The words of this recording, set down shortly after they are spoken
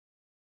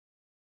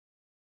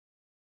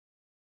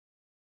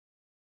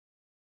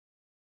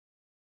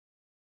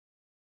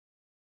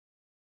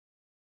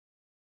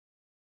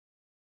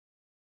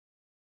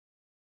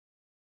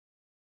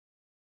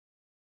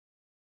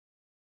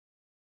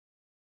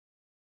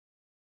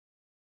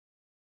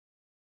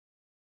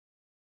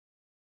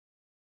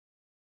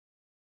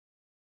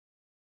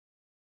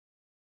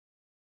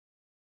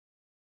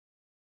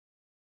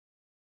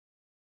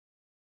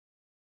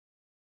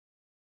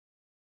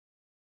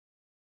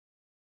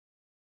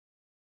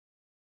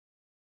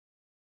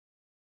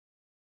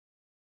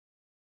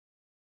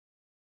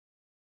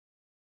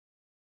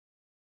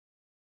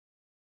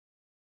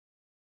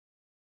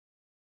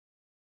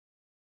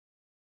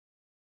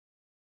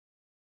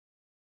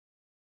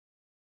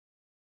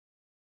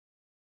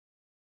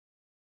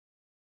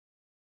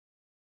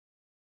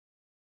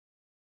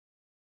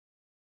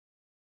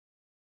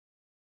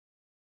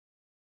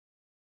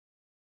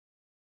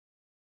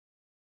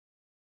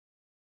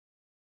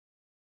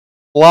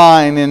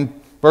line in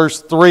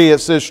verse 3. It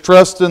says,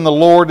 "Trust in the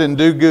Lord and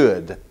do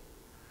good."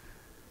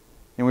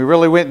 And we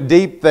really went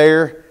deep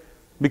there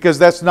because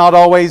that's not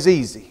always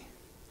easy.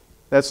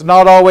 That's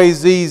not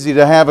always easy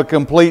to have a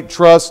complete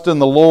trust in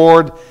the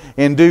Lord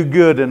and do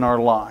good in our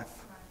life.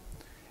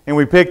 And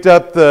we picked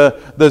up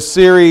the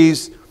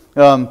series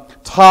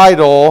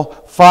title,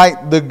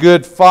 "Fight the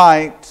Good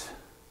Fight,"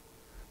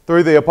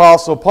 through the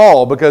Apostle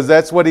Paul, because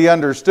that's what he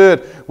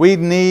understood. We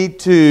need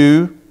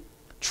to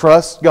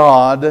trust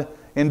God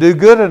and do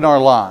good in our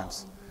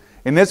lives.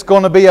 And it's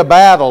going to be a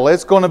battle.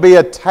 It's going to be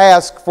a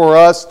task for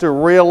us to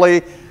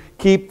really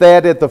keep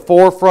that at the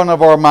forefront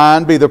of our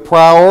mind, be the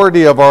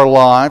priority of our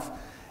life,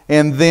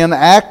 and then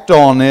act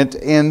on it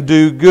and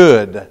do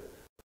good.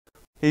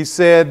 He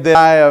said that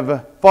I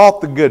have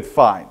fought the good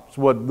fight. That's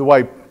what the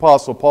way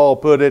Apostle Paul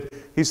put it.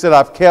 He said,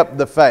 I've kept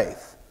the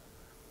faith.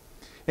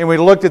 And we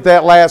looked at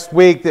that last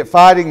week, that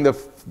fighting the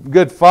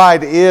good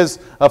fight is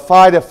a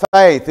fight of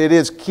faith. It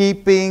is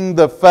keeping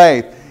the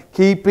faith.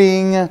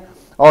 Keeping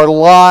our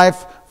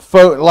life,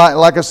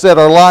 like I said,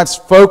 our life's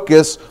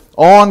focus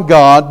on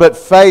God. But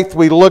faith,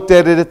 we looked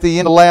at it at the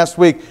end of last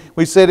week.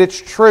 We said it's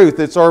truth.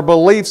 It's our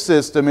belief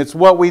system. It's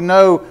what we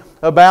know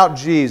about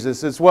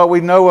Jesus. It's what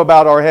we know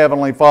about our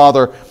Heavenly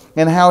Father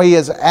and how He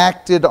has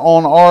acted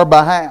on our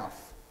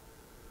behalf.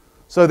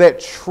 So that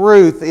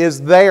truth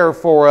is there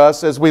for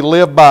us as we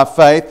live by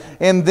faith,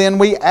 and then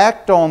we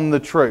act on the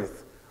truth.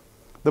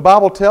 The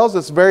Bible tells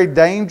us a very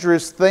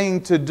dangerous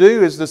thing to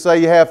do is to say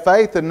you have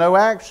faith and no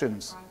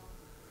actions.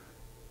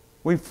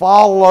 We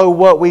follow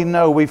what we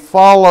know. We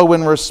follow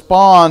and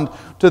respond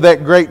to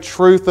that great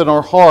truth in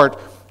our heart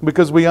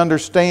because we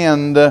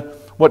understand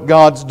what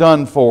God's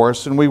done for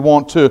us, and we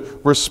want to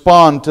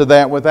respond to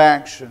that with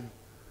action.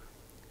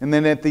 And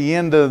then at the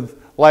end of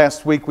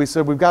last week we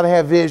said we've got to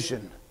have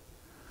vision.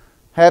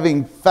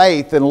 Having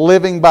faith and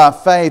living by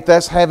faith,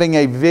 that's having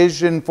a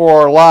vision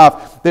for our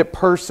life that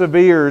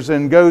perseveres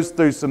and goes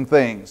through some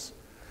things.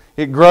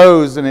 It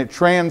grows and it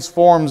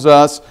transforms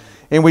us,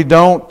 and we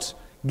don't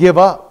give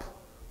up.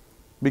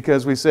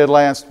 Because we said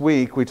last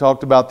week, we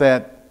talked about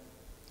that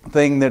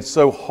thing that's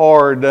so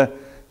hard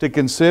to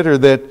consider,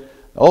 that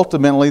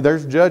ultimately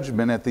there's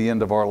judgment at the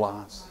end of our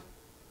lives.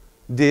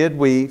 Did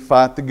we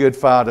fight the good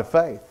fight of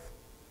faith?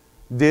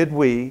 Did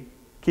we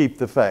keep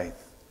the faith?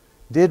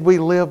 Did we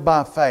live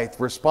by faith,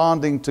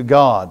 responding to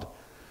God?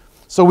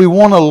 So we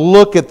want to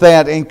look at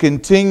that and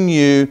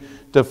continue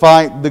to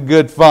fight the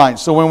good fight.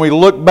 So when we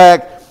look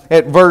back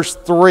at verse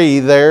 3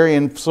 there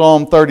in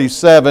Psalm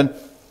 37,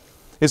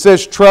 it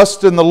says,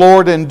 "Trust in the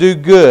Lord and do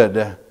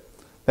good."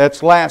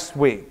 That's last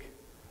week.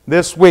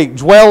 This week,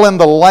 "Dwell in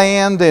the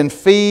land and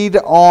feed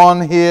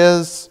on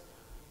His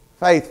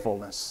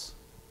faithfulness."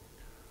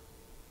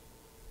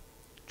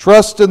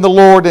 Trust in the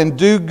Lord and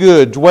do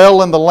good.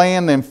 Dwell in the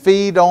land and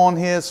feed on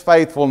His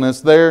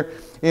faithfulness. There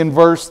in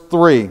verse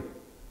 3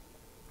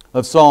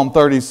 of Psalm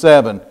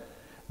 37.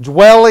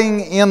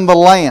 Dwelling in the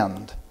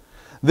land.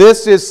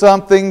 This is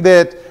something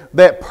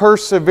that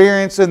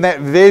perseverance and that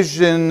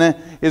vision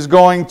is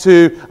going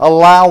to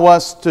allow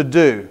us to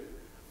do.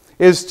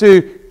 Is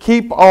to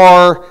keep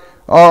our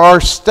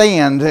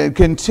stand and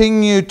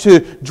continue to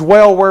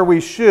dwell where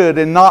we should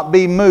and not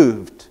be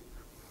moved.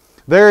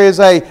 There is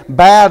a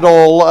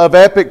battle of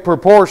epic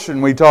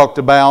proportion we talked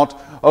about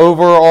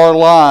over our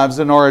lives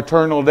and our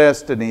eternal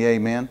destiny.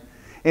 Amen.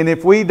 And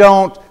if we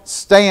don't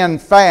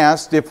stand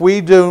fast, if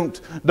we don't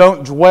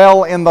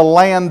dwell in the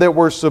land that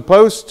we're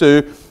supposed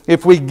to,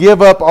 if we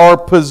give up our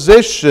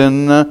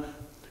position,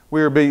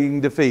 we're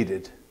being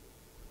defeated.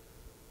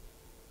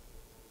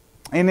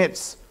 And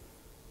it's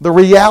the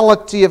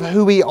reality of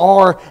who we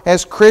are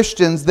as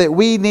Christians, that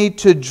we need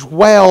to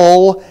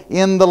dwell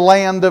in the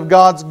land of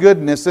God's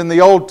goodness. In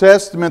the Old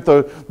Testament,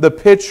 the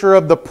picture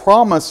of the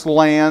promised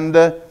land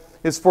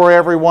is for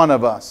every one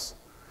of us.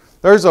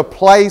 There's a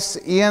place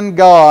in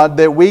God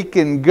that we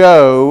can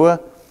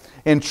go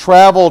and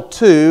travel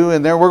to,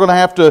 and then we're going to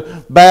have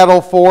to battle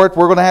for it.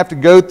 We're going to have to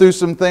go through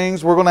some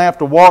things. We're going to have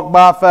to walk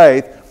by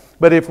faith.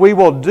 But if we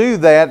will do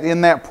that in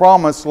that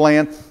promised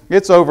land,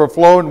 it's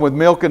overflowing with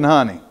milk and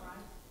honey.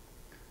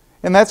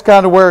 And that's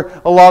kind of where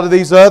a lot of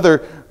these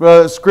other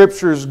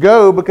scriptures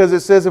go, because it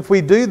says if we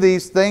do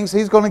these things,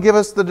 He's going to give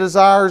us the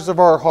desires of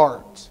our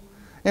heart.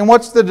 And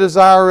what's the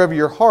desire of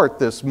your heart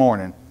this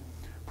morning?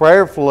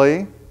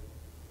 Prayerfully,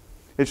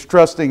 it's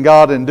trusting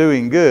God and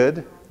doing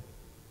good.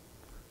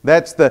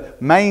 That's the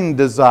main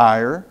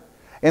desire.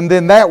 And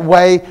then that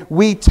way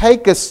we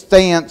take a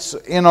stance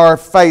in our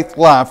faith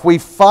life. We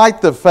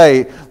fight the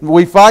faith.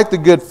 We fight the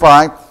good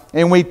fight.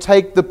 And we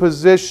take the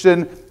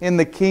position in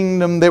the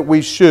kingdom that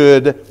we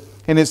should.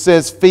 And it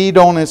says, feed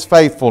on His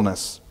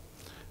faithfulness.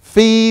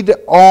 Feed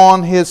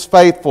on His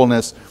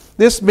faithfulness.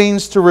 This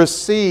means to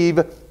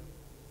receive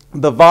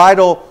the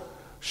vital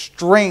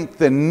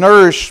strength and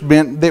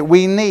nourishment that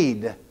we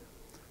need.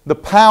 The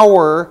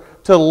power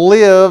to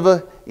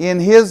live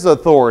in His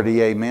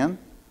authority. Amen.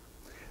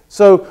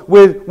 So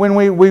when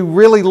we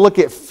really look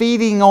at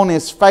feeding on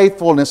His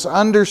faithfulness,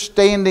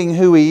 understanding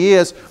who He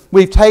is,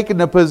 we've taken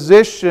a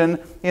position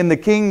in the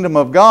kingdom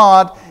of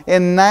God,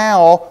 and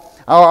now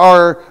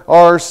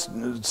our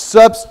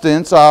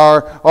substance,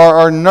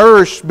 our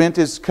nourishment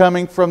is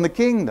coming from the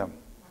kingdom.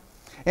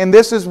 And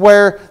this is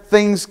where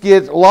things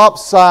get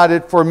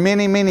lopsided for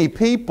many, many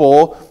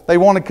people. They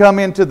want to come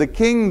into the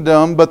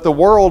kingdom, but the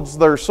world's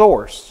their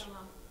source.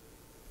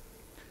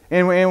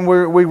 And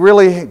we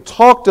really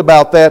talked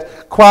about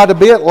that quite a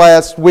bit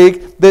last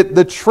week, that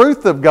the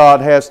truth of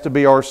God has to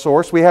be our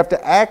source. We have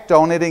to act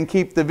on it and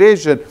keep the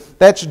vision.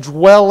 That's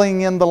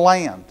dwelling in the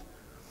land.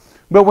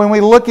 But when we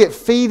look at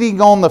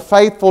feeding on the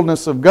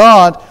faithfulness of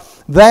God,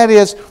 that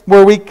is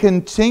where we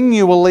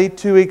continually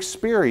to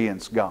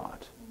experience God.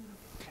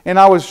 And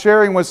I was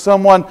sharing with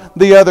someone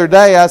the other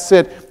day, I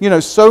said,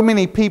 so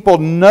many people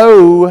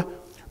know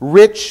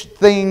rich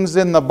things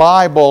in the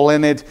Bible,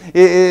 and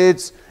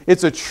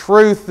it's a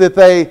truth that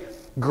they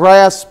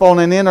grasp on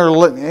an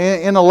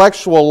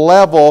intellectual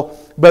level,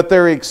 but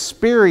their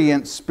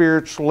experience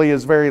spiritually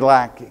is very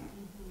lacking.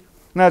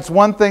 Now, it's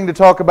one thing to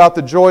talk about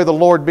the joy of the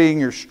Lord being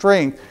your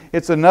strength.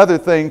 It's another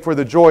thing for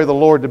the joy of the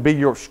Lord to be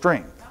your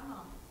strength.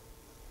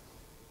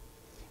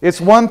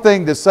 It's one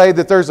thing to say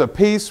that there's a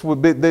peace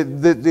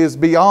that is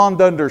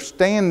beyond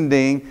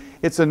understanding.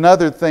 It's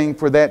another thing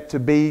for that to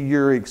be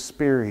your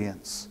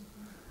experience.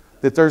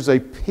 That there's a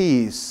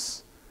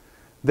peace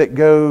that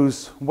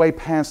goes way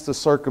past the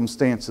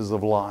circumstances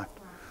of life.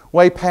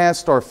 Way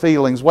past our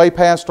feelings, way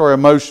past our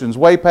emotions,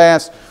 way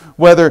past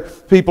whether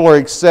people are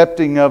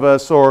accepting of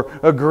us or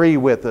agree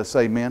with us.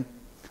 Amen.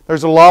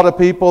 There's a lot of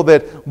people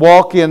that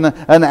walk in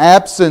an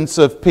absence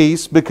of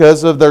peace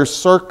because of their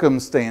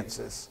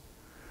circumstances.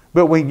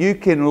 But when you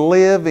can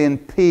live in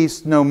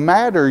peace no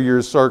matter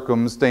your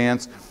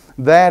circumstance,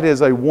 that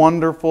is a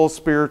wonderful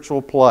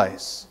spiritual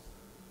place.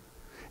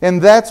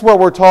 And that's what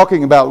we're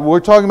talking about. We're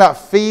talking about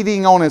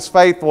feeding on His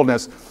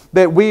faithfulness.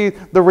 That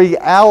the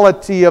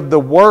reality of the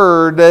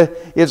Word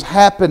is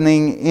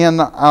happening in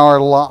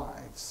our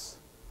lives.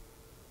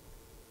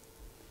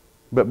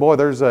 But boy,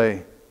 there's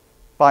a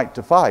fight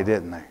to fight,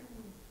 isn't there?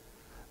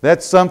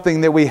 That's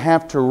something that we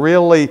have to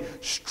really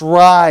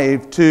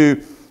strive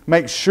to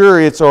make sure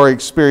it's our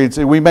experience.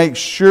 And we make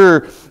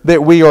sure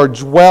that we are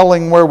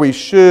dwelling where we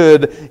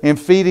should and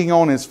feeding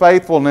on His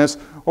faithfulness,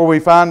 or we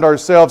find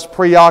ourselves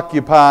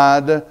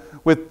preoccupied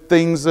with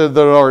things that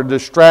are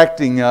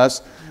distracting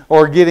us,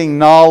 or getting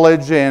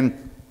knowledge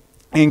and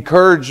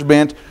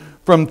encouragement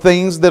from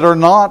things that are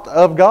not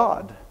of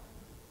God,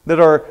 that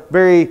are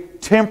very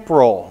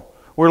temporal.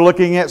 We're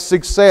looking at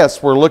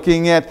success. We're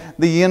looking at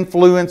the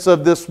influence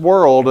of this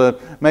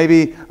world.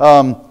 Maybe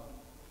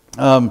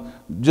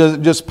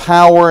just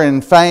power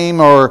and fame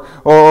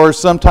or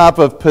some type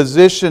of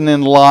position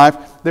in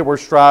life that we're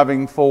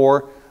striving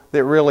for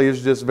that really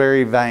is just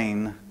very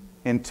vain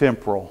and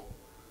temporal.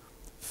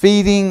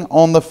 Feeding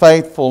on the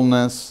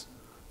faithfulness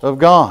of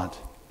God.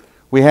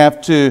 We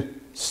have to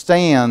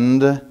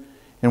stand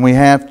and we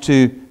have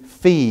to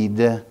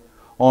feed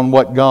on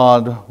what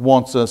God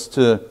wants us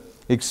to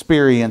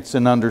experience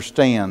and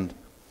understand.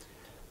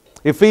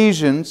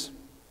 Ephesians,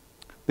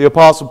 the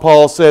Apostle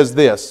Paul says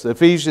this,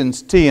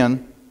 Ephesians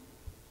 10,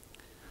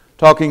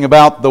 talking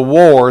about the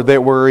war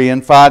that we're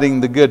in, fighting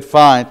the good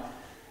fight.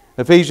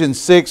 Ephesians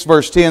 6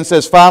 verse 10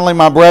 says, "Finally,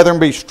 my brethren,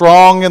 be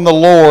strong in the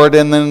Lord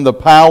and in the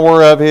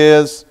power of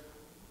His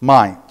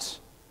might."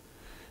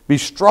 Be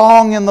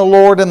strong in the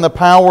Lord and the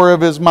power of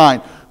His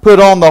might.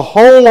 Put on the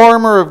whole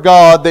armor of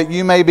God that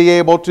you may be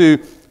able to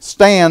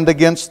stand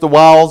against the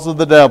wiles of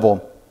the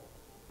devil.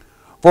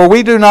 For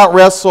we do not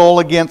wrestle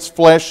against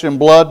flesh and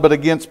blood, but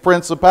against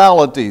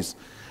principalities,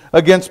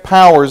 against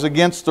powers,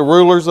 against the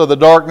rulers of the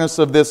darkness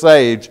of this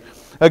age,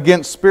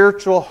 against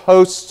spiritual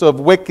hosts of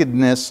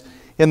wickedness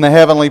in the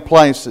heavenly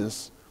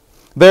places.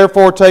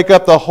 Therefore take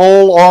up the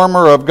whole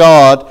armor of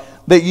God,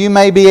 that you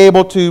may be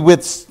able to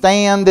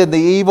withstand in the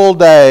evil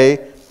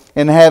day,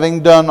 and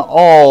having done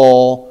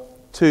all,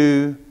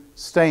 to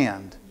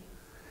stand.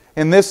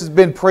 And this has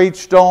been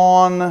preached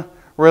on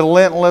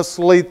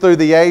relentlessly through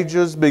the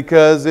ages,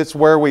 because it's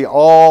where we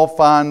all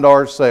find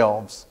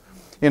ourselves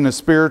in a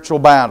spiritual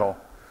battle.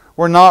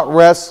 We're not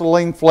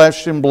wrestling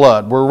flesh and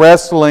blood. We're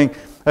wrestling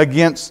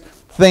against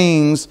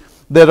things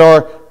that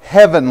are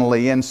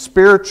heavenly and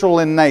spiritual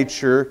in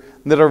nature,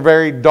 that are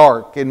very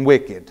dark and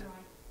wicked.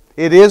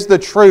 It is the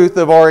truth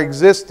of our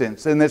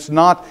existence, and it's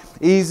not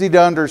easy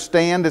to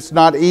understand. It's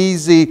not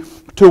easy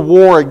to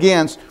war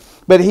against.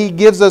 But He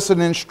gives us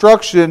an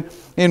instruction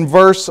in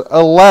verse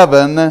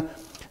 11.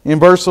 In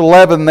verse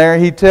 11 there,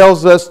 He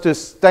tells us to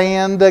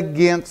stand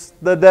against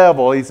the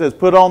devil. He says,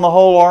 put on the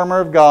whole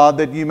armor of God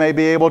that you may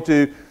be able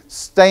to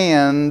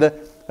stand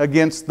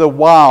against the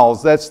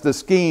wiles. That's the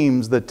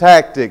schemes, the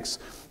tactics,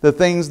 the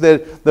things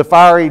that, the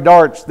fiery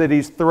darts that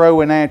he's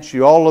throwing at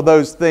you. All of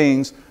those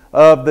things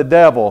of the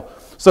devil.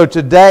 So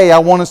today I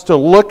want us to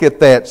look at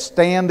that.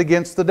 Stand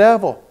against the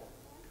devil.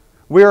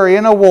 We are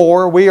in a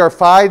war. We are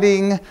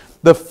fighting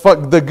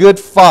the good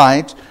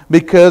fight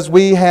because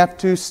we have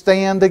to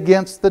stand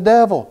against the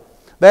devil.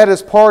 That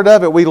is part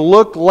of it. We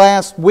looked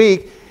last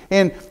week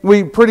And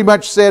we pretty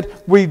much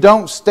said we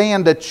don't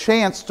stand a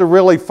chance to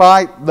really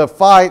fight the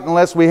fight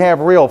unless we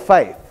have real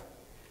faith.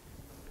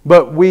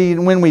 But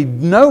when we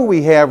know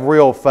we have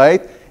real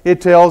faith, it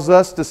tells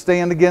us to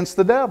stand against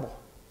the devil.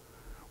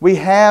 We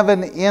have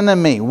an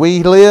enemy.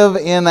 We live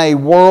in a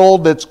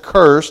world that's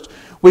cursed.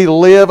 We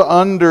live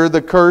under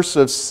the curse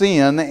of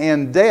sin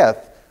and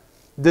death,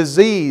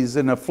 disease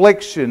and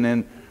affliction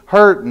and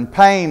hurt and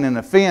pain and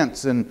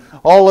offense and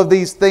all of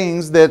these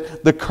things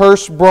that the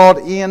curse brought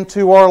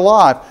into our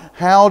life.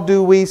 How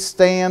do we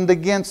stand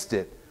against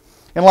it?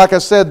 And like I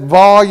said,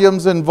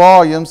 volumes and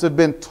volumes have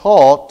been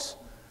taught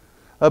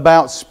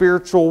about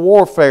spiritual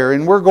warfare.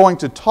 And we're going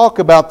to talk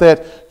about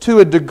that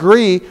to a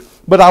degree,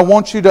 but I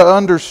want you to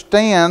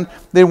understand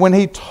that when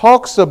he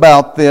talks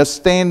about this,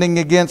 standing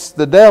against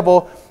the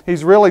devil,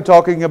 he's really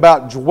talking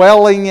about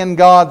dwelling in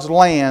God's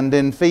land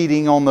and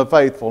feeding on the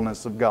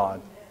faithfulness of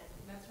God.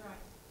 That's right.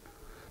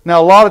 Now,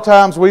 a lot of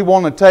times we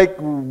want to take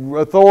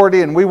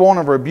authority and we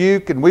want to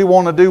rebuke and we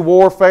want to do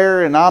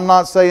warfare, and I'm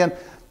not saying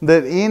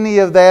that any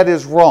of that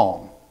is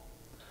wrong.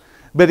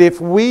 But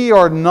if we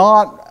are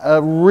not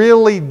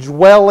really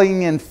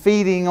dwelling and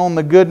feeding on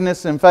the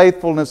goodness and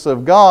faithfulness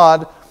of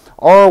God,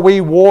 are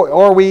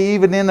we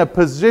even in a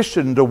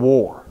position to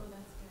war?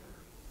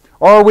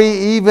 Are we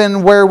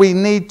even where we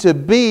need to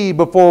be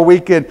before we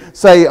can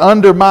say,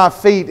 under my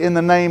feet in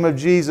the name of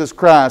Jesus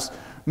Christ,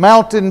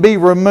 mountain be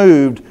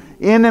removed,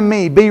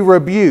 enemy be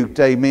rebuked,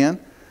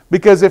 amen?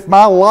 Because if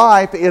my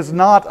life is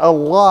not a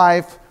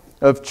life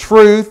of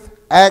truth,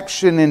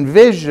 action, and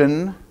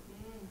vision,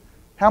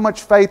 how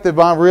much faith am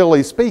I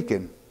really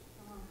speaking?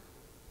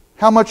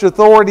 How much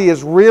authority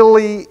is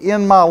really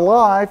in my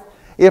life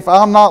if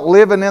I'm not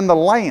living in the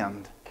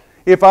land?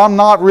 If I'm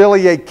not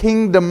really a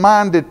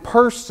kingdom-minded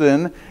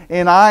person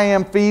and I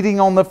am feeding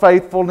on the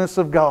faithfulness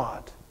of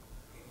God?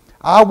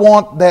 I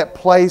want that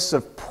place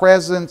of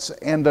presence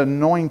and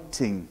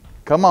anointing.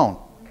 Come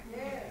on.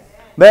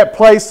 That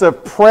place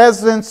of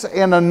presence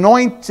and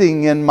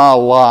anointing in my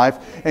life.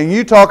 And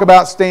you talk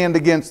about stand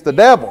against the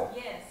devil.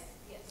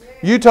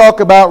 You talk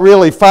about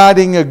really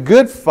fighting a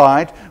good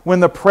fight when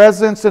the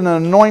presence and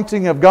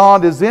anointing of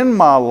God is in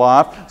my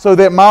life so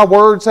that my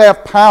words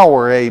have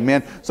power,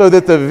 amen, so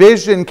that the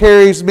vision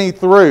carries me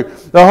through.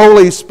 The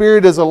Holy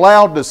Spirit is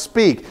allowed to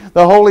speak.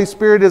 The Holy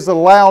Spirit is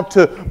allowed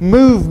to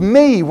move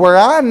me where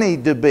I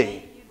need to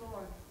be.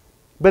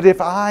 But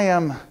if I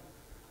am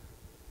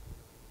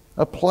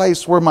a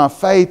place where my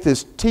faith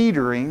is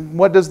teetering,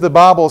 what does the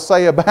Bible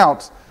say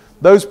about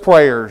those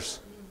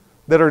prayers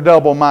that are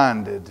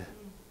double-minded?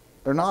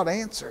 They're not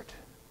answered.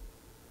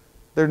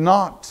 They're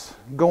not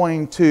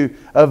going to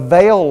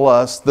avail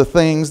us the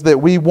things that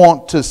we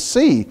want to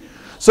see.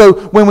 So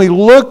when we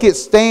look at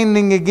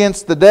standing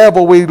against the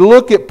devil, we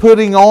look at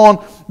putting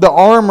on the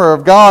armor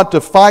of God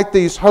to fight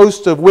these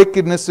hosts of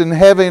wickedness in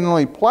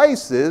heavenly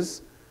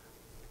places.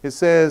 It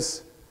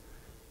says,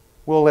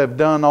 we'll have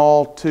done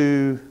all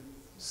to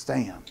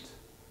stand.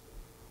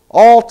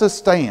 All to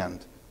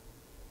stand.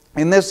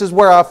 And this is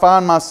where I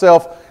find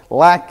myself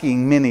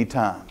lacking many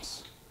times.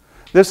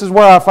 This is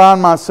where I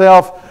find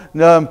myself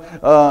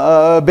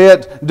a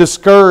bit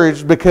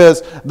discouraged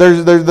because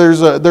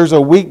there's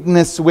a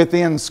weakness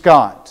within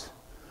Scott.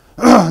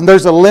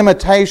 There's a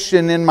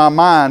limitation in my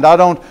mind. I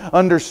don't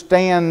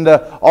understand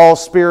all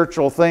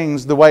spiritual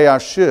things the way I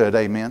should.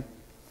 Amen.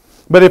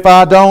 But if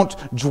I don't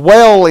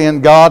dwell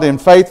in God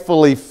and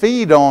faithfully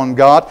feed on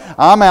God,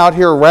 I'm out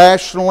here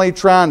rationally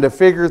trying to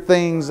figure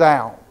things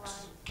out.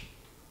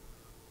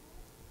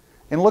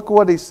 And look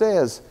what he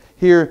says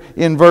here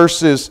in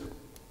verses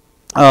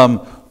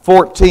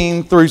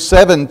 14 through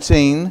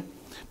 17,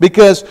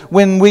 because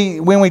when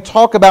we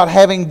talk about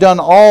having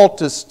done all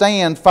to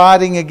stand,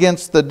 fighting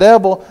against the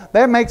devil,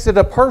 that makes it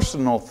a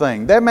personal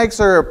thing. That makes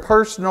there a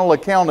personal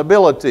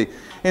accountability.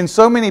 And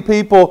so many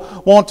people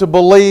want to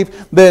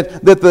believe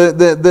that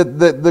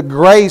the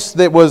grace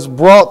that was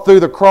brought through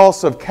the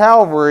cross of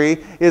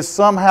Calvary is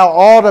somehow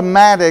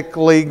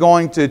automatically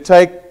going to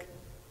take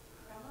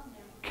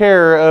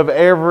care of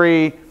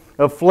every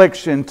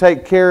affliction,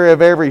 take care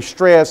of every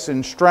stress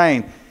and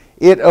strain.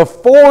 It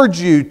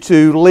affords you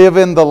to live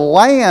in the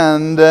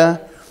land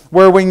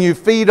where when you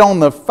feed on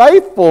the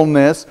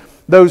faithfulness,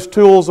 those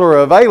tools are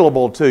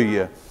available to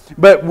you.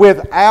 But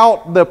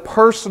without the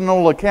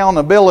personal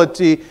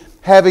accountability,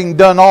 having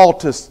done all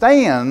to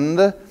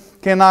stand,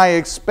 can I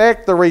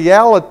expect the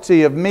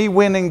reality of me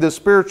winning the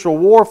spiritual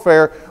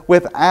warfare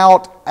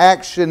without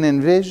action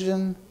and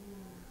vision?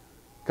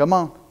 Come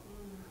on.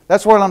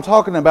 That's what I'm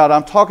talking about.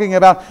 I'm talking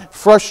about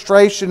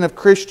frustration of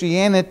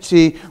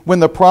Christianity when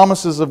the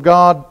promises of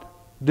God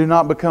do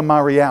not become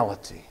my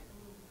reality.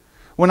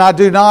 When I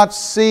do not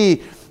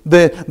see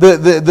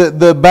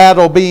the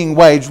battle being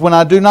waged. When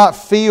I do not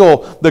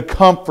feel the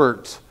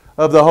comfort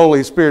of the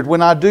Holy Spirit.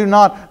 When I do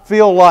not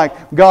feel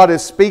like God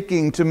is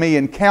speaking to me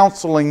and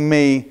counseling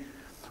me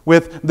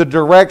with the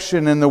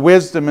direction and the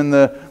wisdom and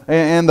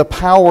the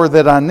power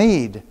that I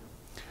need.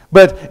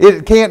 But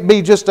it can't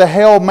be just a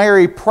Hail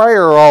Mary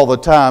prayer all the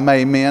time,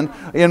 amen,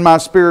 in my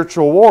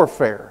spiritual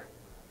warfare.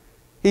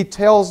 He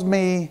tells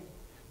me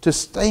to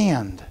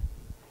stand,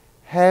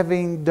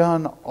 having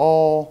done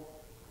all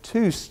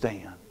to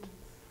stand.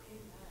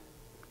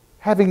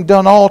 Having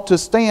done all to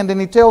stand. And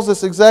he tells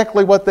us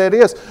exactly what that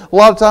is. A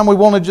lot of time we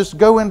want to just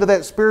go into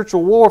that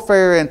spiritual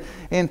warfare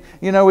and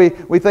you know,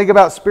 we think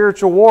about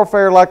spiritual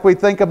warfare like we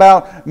think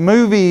about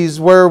movies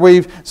where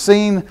we've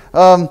seen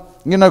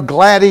you know,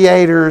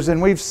 gladiators,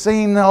 and we've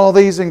seen all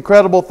these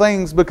incredible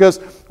things, because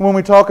when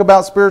we talk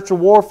about spiritual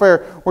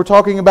warfare, we're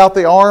talking about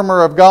the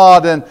armor of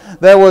God, and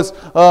that was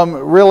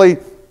really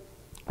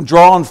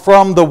drawn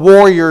from the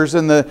warriors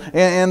and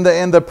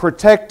the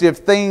protective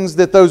things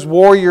that those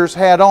warriors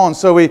had on.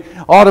 So we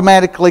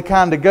automatically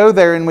kind of go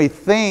there and we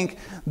think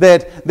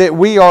that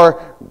we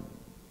are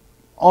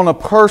on a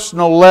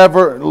personal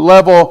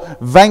level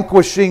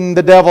vanquishing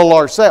the devil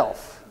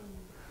ourselves.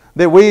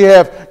 That we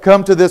have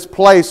come to this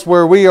place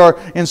where we are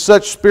in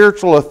such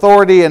spiritual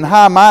authority and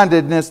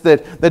high-mindedness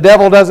that the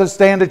devil doesn't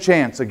stand a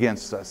chance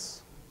against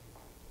us.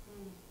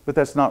 But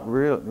that's not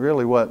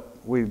really what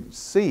we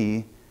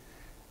see,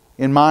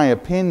 in my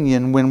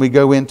opinion, when we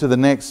go into the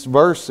next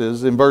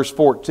verses. In verse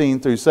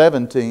 14 through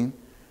 17,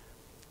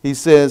 he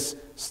says,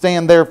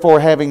 "Stand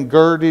therefore, having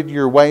girded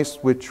your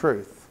waist with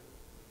truth."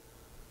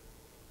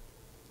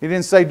 He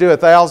didn't say do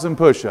 1,000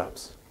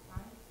 push-ups.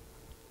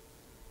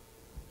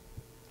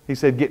 He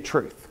said get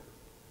truth.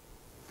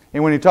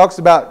 And when he talks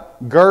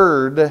about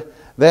gird,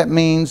 that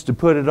means to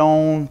put it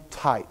on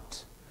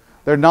tight.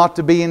 There not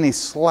to be any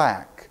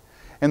slack.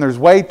 And there's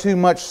way too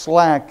much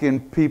slack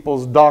in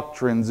people's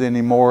doctrines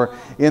anymore,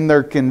 in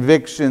their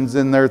convictions,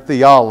 in their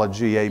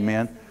theology.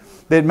 Amen.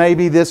 That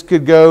maybe this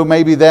could go,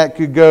 maybe that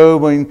could go,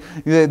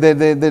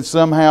 that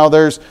somehow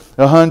there's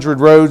 100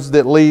 roads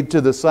that lead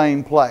to the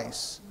same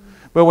place.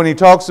 But when he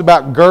talks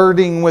about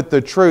girding with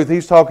the truth,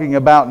 he's talking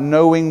about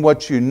knowing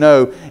what you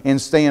know and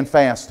stand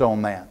fast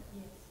on that.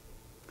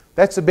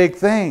 That's a big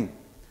thing.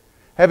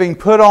 Having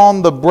put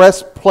on the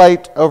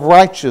breastplate of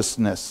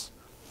righteousness,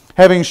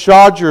 having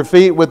shod your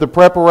feet with the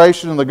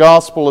preparation of the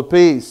gospel of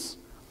peace,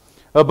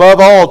 above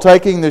all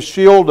taking the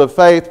shield of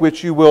faith,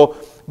 which you will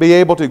be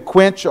able to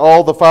quench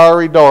all the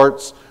fiery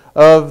darts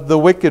of the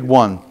wicked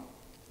one,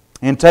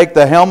 and take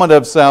the helmet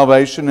of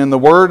salvation and the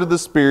word of the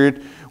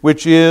Spirit,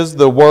 which is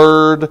the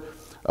Word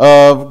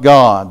of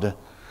God.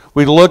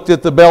 We looked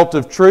at the belt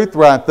of truth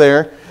right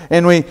there,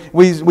 and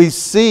we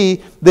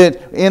see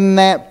that in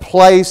that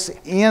place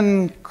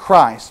in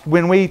Christ,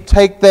 when we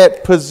take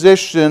that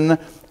position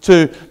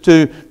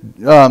to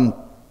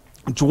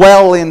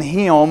dwell in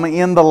Him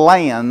in the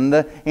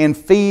land and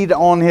feed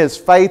on His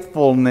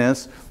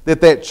faithfulness,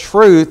 that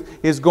truth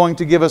is going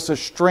to give us a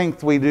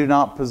strength we do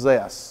not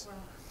possess.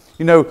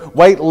 You know,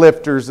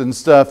 weightlifters and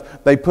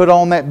stuff, they put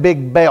on that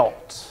big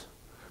belt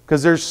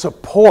because there's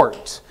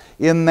support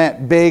in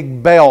that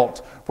big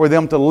belt for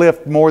them to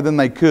lift more than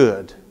they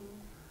could.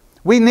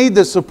 We need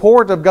the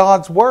support of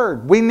God's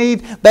Word. We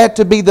need that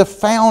to be the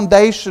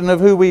foundation of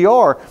who we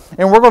are.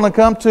 And we're going to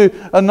come to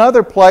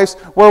another place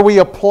where we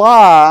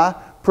apply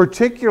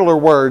particular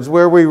words,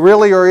 where we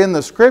really are in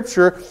the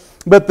Scripture,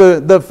 but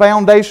the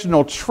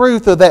foundational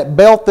truth of that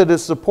belt that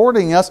is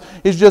supporting us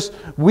is just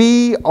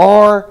we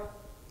are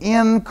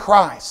in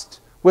Christ,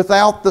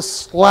 without the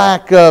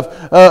slack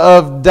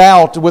of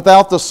doubt,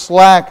 without the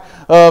slack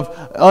of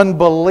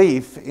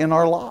unbelief in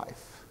our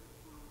life.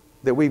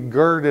 That we've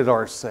girded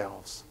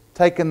ourselves,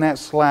 taken that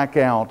slack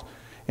out,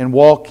 and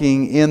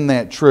walking in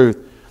that truth.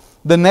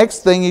 The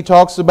next thing he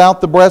talks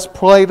about, the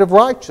breastplate of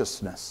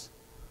righteousness.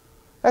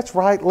 That's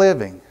right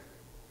living.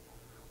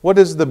 What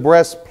does the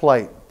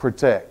breastplate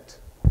protect?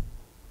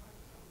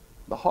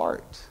 The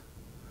heart.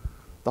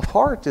 The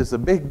heart is a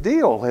big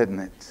deal, isn't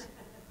it?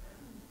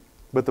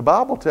 But the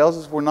Bible tells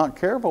us if we're not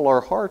careful,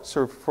 our hearts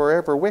are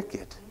forever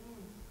wicked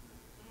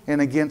and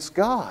against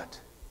God.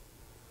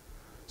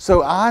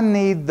 So I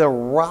need the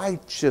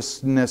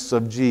righteousness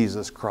of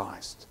Jesus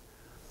Christ.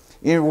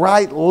 In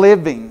right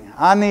living,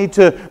 I need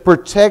to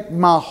protect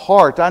my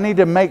heart. I need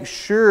to make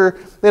sure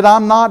that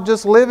I'm not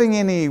just living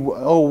any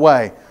old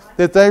way.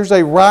 That there's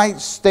a right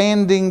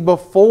standing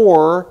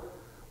before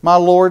my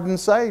Lord and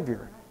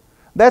Savior.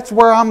 That's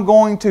where I'm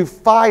going to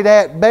fight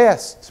at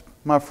best,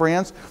 my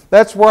friends.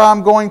 That's where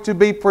I'm going to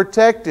be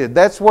protected.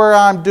 That's where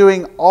I'm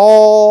doing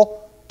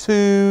all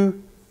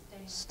to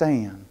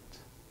stand.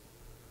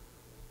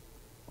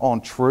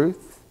 On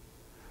truth,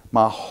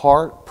 my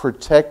heart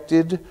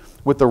protected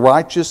with the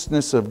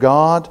righteousness of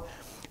God,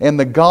 and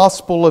the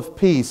gospel of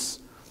peace,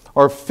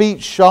 our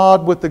feet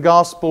shod with the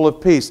gospel of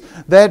peace.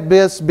 That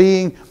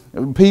being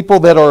people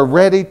that are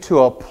ready to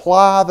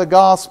apply the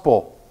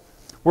gospel.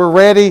 We're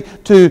ready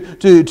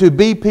to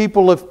be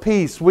people of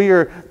peace. We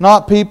are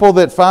not people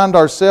that find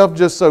ourselves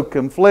just so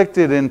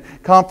conflicted and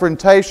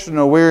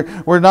confrontational.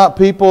 We're not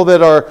people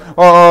that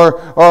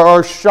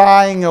are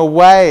shying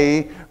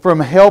away from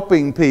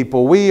helping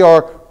people. We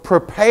are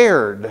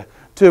prepared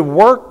to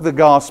work the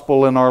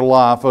gospel in our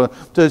life,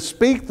 to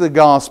speak the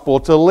gospel,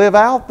 to live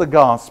out the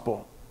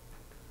gospel.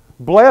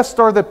 Blessed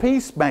are the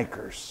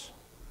peacemakers.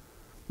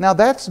 Now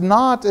that's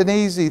not an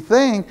easy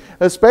thing,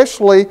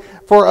 especially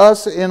for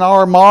us in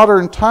our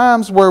modern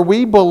times where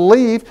we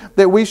believe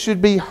that we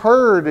should be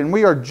heard and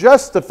we are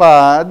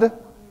justified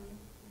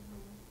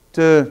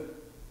to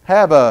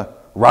have a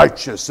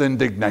righteous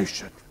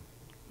indignation.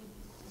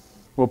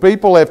 Well,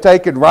 people have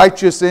taken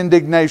righteous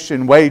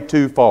indignation way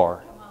too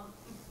far.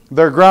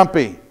 They're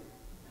grumpy.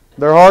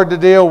 They're hard to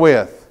deal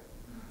with.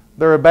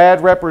 They're a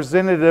bad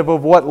representative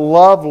of what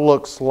love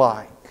looks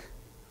like.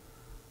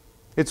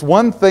 It's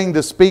one thing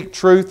to speak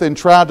truth and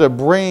try to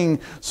bring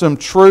some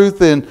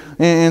truth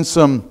and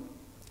some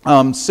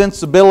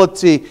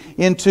sensibility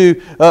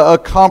into a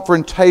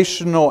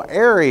confrontational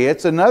area.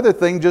 It's another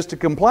thing just to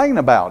complain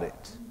about it.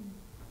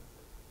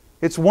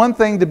 It's one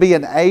thing to be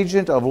an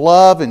agent of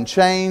love and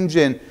change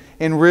and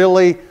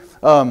really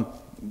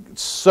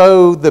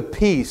sow the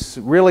peace,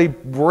 really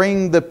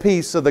bring the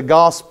peace of the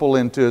gospel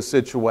into a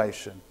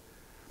situation.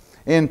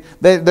 And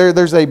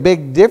there's a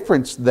big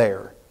difference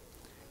there.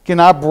 Can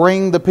I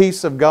bring the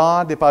peace of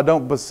God if I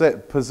don't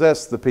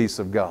possess the peace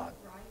of God?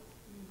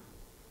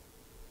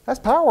 That's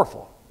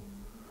powerful.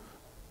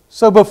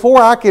 So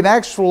before I can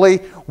actually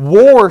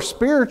war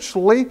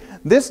spiritually,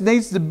 this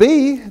needs to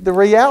be the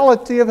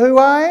reality of who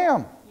I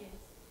am.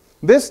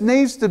 This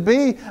needs to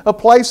be a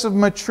place of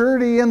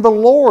maturity in the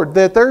Lord,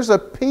 that there's a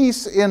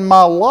peace in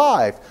my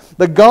life.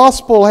 The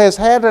gospel has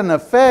had an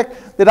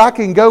effect that I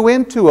can go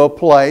into a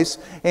place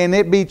and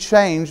it be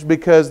changed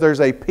because there's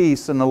a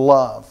peace and a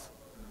love,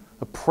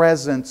 a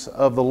presence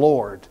of the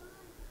Lord,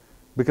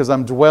 because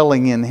I'm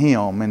dwelling in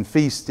Him and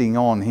feasting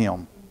on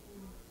Him.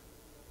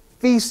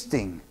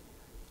 Feasting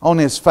on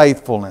His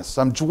faithfulness.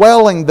 I'm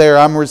dwelling there.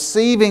 I'm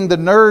receiving the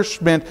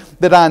nourishment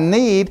that I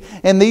need,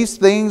 and these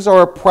things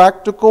are a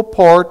practical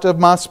part of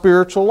my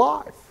spiritual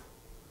life.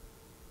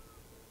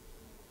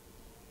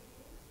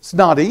 It's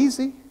not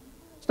easy.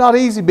 It's not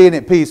easy being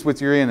at peace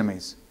with your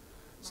enemies.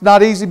 It's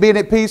not easy being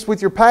at peace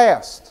with your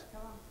past.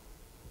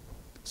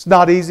 It's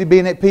not easy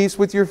being at peace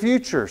with your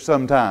future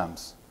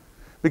sometimes.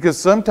 Because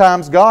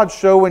sometimes God's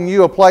showing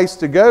you a place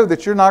to go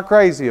that you're not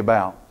crazy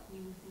about.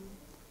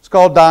 It's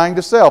called dying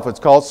to self. It's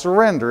called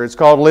surrender. It's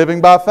called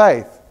living by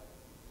faith.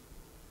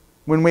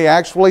 When we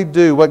actually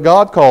do what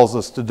God calls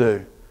us to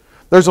do.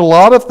 There's a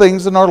lot of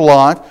things in our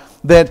life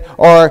that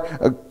are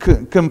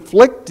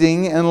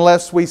conflicting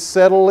unless we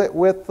settle it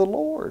with the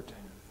Lord.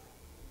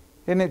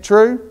 Isn't it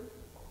true?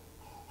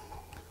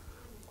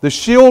 The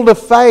shield of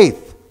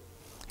faith.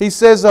 He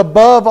says,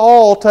 above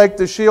all, take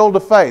the shield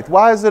of faith.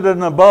 Why is it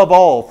an above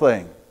all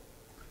thing?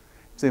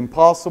 It's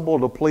impossible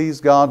to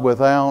please God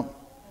without.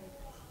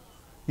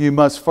 You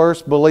must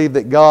first believe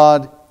that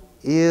God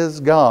is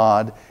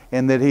God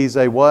and that He's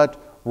a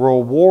what?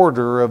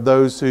 Rewarder of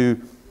those who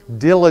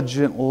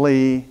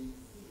diligently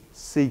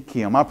seek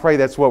Him. I pray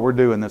that's what we're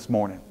doing this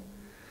morning.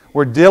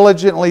 We're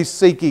diligently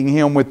seeking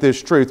Him with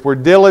this truth. We're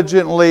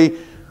diligently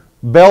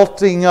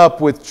belting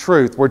up with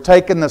truth. We're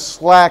taking the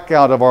slack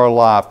out of our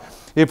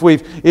life. If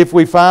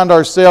we find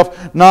ourselves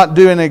not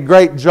doing a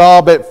great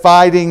job at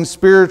fighting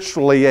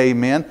spiritually,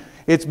 amen,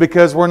 it's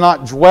because we're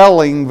not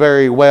dwelling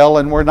very well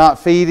and we're not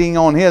feeding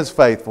on His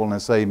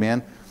faithfulness,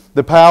 amen.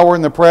 The power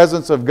and the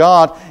presence of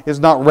God is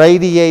not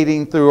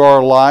radiating through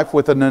our life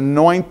with an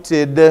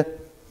anointed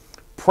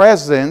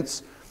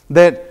presence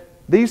that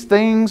these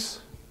things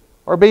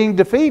are being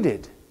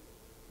defeated.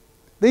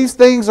 These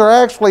things are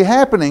actually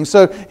happening.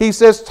 So He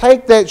says,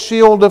 take that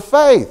shield of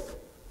faith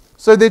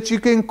so that you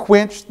can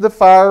quench the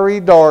fiery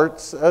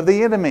darts of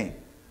the enemy.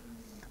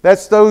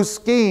 That's those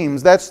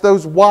schemes. That's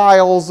those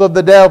wiles of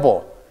the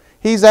devil.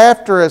 He's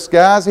after us,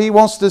 guys. He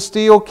wants to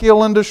steal,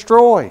 kill, and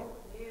destroy.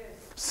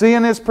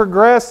 Sin is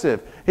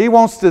progressive. He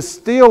wants to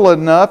steal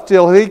enough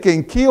till he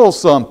can kill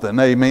something.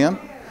 Amen.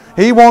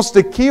 He wants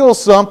to kill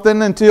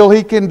something until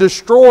he can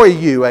destroy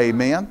you.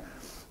 Amen.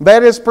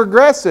 That is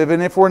progressive.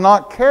 And if we're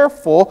not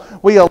careful,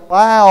 we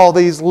allow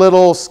these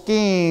little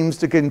schemes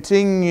to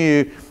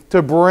continue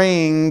to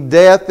bring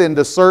death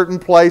into certain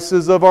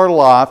places of our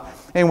life.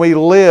 And we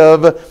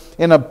live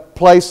in a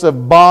place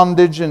of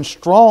bondage and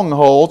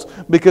strongholds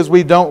because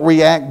we don't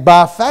react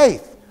by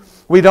faith.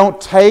 We don't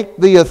take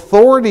the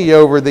authority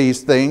over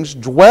these things,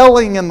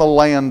 dwelling in the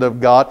land of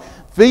God,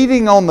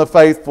 feeding on the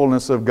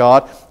faithfulness of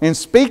God, and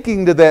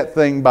speaking to that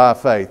thing by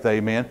faith.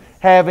 Amen.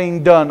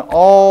 Having done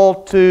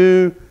all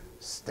to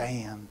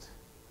stand.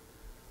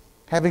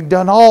 Having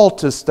done all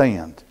to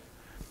stand.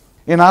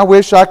 And I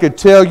wish I could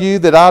tell you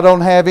that I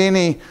don't have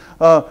any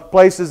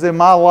places in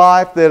my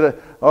life that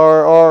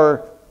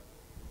are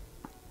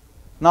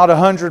not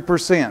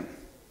 100%.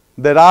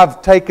 That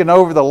I've taken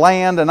over the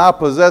land and I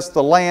possess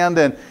the land,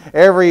 and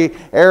every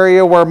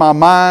area where my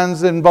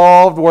mind's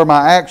involved, where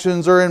my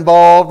actions are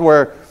involved,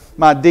 where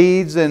my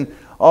deeds and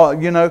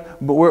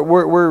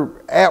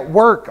we're at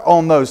work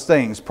on those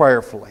things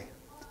prayerfully.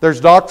 There's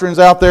doctrines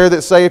out there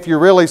that say if you're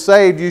really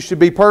saved, you should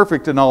be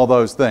perfect in all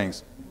those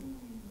things.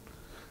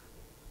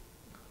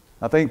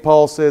 I think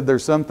Paul said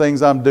there's some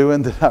things I'm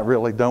doing that I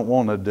really don't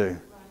want to do.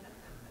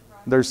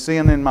 There's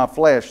sin in my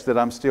flesh that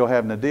I'm still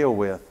having to deal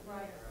with.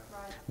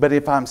 But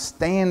if I'm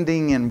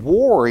standing and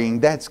warring,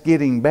 that's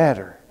getting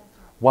better.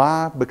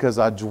 Why? Because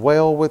I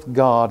dwell with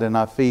God and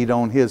I feed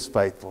on His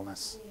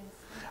faithfulness.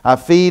 I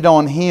feed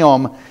on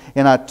Him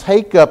and I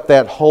take up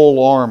that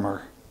whole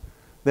armor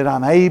that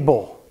I'm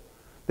able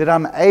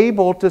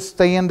to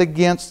stand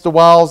against the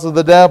wiles of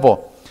the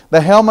devil.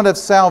 The helmet of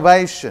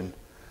salvation.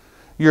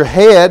 Your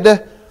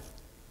head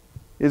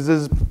is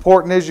as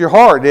important as your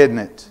heart, isn't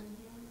it?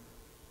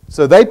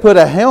 So they put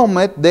a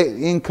helmet that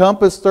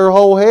encompassed their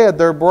whole head,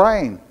 their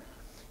brain.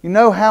 You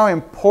know how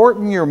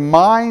important your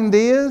mind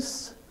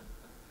is?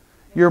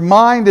 Your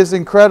mind is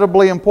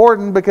incredibly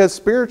important because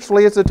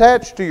spiritually it's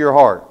attached to your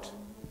heart.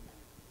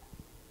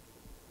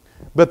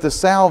 But the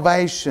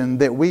salvation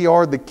that we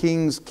are the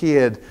King's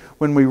kid,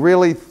 when we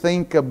really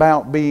think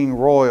about being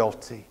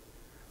royalty,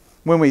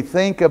 when we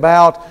think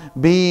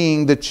about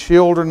being the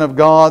children of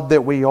God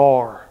that we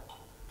are,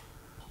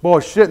 boy,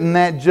 shouldn't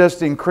that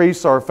just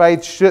increase our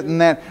faith? Shouldn't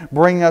that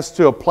bring us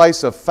to a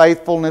place of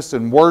faithfulness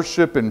and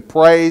worship and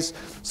praise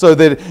so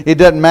that it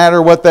doesn't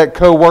matter what that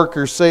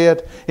coworker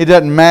said? It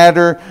doesn't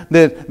matter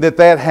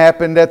that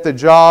happened at the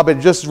job. It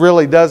just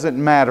really doesn't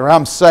matter.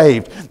 I'm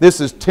saved. This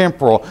is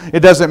temporal.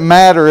 It doesn't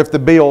matter if the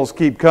bills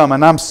keep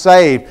coming. I'm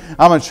saved.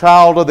 I'm a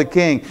child of the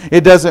King.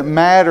 It doesn't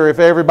matter if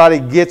everybody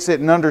gets it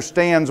and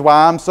understands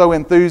why I'm so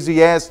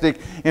enthusiastic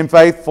and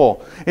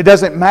faithful. It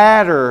doesn't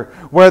matter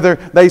whether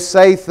they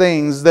say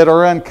things that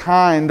are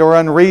unkind or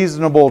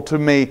unreasonable to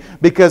me,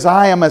 because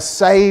I am a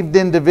saved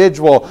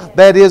individual.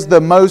 That is the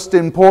most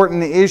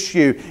important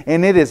issue,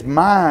 and it is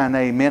mine.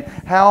 Amen.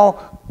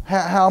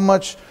 How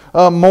much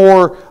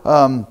more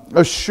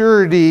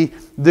assurity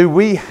do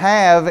we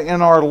have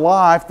in our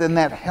life than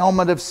that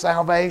helmet of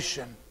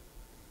salvation?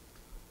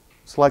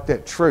 It's like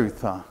that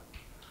truth, huh?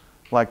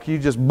 Like you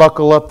just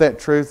buckle up that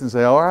truth and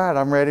say, all right,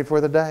 I'm ready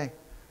for the day.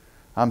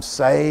 I'm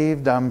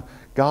saved. I'm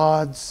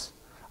God's.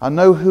 I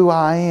know who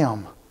I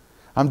am.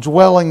 I'm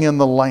dwelling in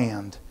the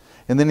land.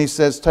 And then he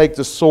says, take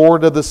the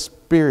sword of the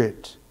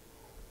Spirit.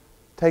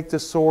 Take the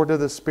sword of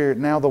the Spirit.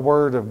 Now the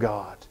Word of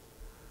God.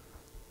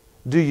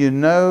 Do you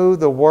know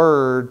the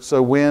Word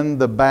so when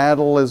the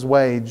battle is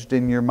waged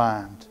in your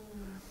mind,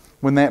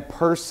 when that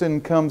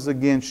person comes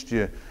against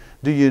you,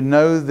 do you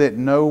know that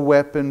no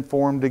weapon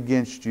formed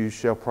against you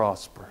shall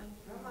prosper?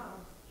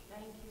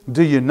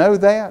 Do you know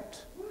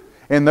that?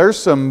 And there's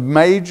some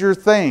major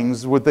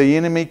things what the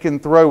enemy can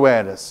throw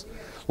at us.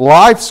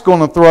 Life's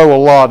going to throw a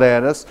lot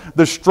at us.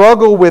 The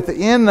struggle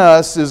within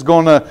us is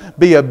going to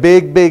be a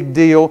big, big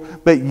deal.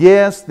 But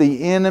yes,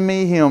 the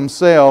enemy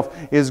himself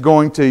is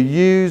going to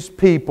use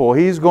people.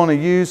 He's going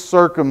to use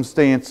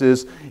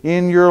circumstances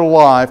in your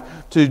life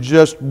to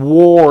just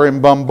war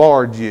and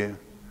bombard you.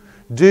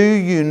 Do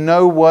you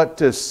know what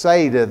to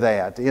say to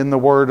that in the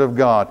Word of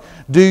God?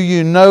 Do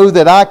you know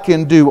that I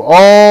can do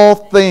all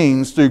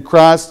things through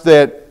Christ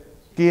that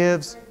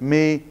gives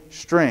me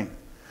strength?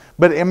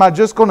 But am I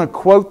just going to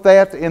quote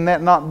that and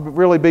that not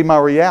really be my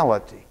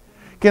reality?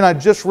 Can I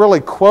just really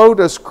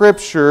quote a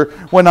scripture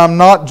when I'm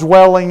not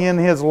dwelling in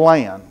His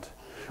land?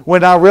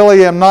 When I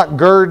really am not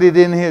girded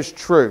in His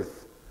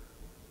truth?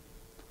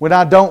 When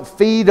I don't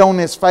feed on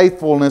His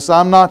faithfulness?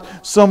 I'm not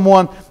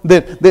someone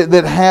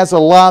that has a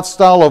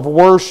lifestyle of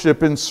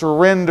worship and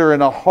surrender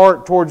and a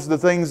heart towards the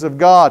things of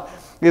God.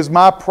 Is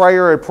my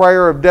prayer a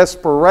prayer of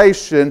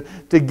desperation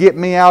to get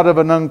me out of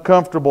an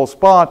uncomfortable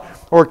spot?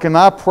 Or can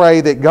I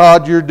pray that,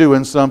 God, you're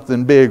doing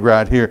something big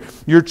right here.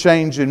 You're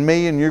changing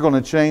me and you're going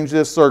to change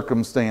this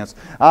circumstance.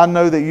 I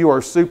know that you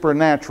are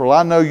supernatural.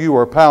 I know you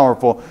are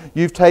powerful.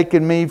 You've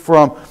taken me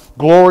from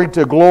glory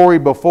to glory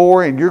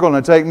before, and you're going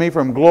to take me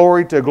from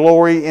glory to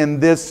glory in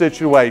this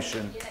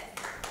situation.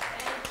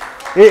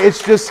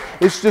 It's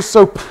just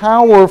so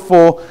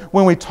powerful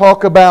when we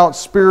talk about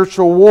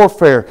spiritual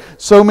warfare.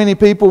 So many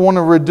people want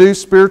to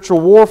reduce spiritual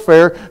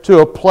warfare to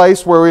a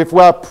place where if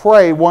I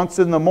pray once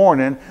in the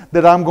morning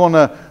that I'm going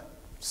to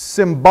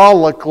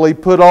symbolically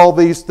put all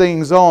these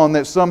things on,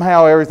 that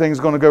somehow everything's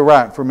going to go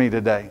right for me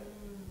today.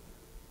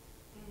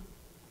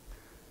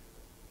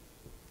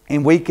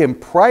 And we can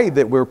pray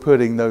that we're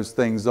putting those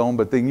things on,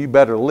 but then you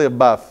better live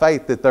by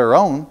faith that they're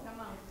on.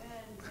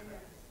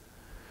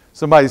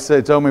 Somebody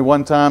told me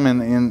one time,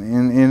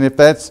 and if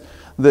that's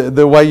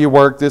the way you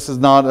work, this is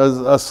not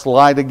a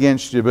slight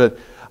against you, but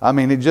I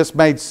mean, it just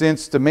made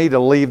sense to me to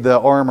leave the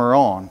armor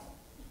on.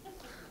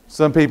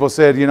 Some people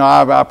said,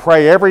 I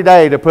pray every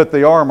day to put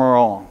the armor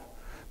on.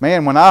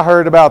 Man, when I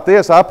heard about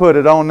this, I put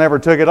it on, never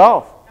took it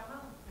off.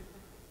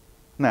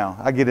 Now,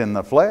 I get in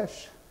the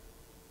flesh.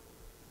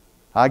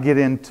 I get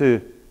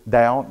into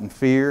doubt and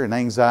fear and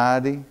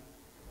anxiety,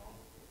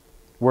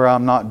 where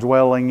I'm not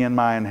dwelling in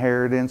my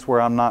inheritance,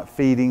 where I'm not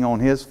feeding on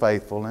His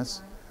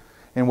faithfulness.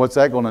 And what's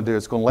that going to do?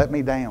 It's going to let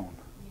me down.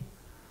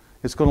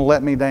 It's going to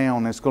let me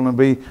down. It's going to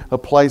be a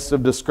place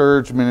of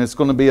discouragement. It's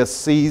going to be a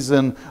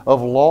season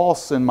of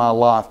loss in my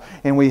life.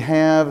 And we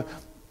have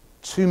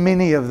too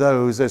many of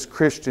those as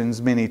Christians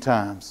many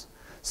times.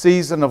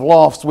 Season of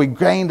loss. We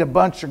gained a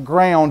bunch of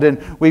ground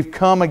and we've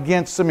come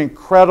against some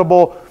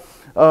incredible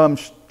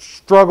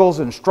struggles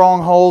and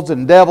strongholds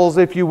and devils,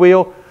 if you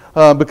will.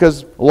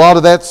 Because a lot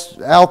of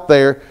that's out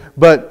there.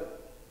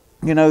 But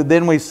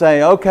then we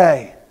say,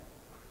 okay,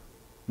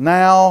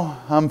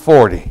 now I'm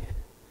 40.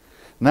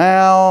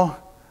 Now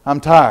I'm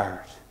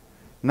tired.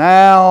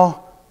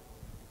 Now,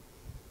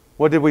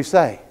 what did we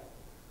say?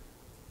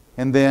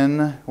 And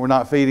then we're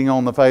not feeding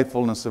on the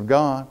faithfulness of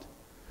God.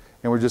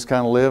 And we're just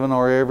kind of living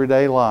our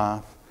everyday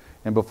life.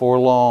 And before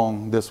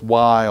long, this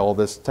wile,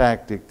 this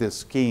tactic, this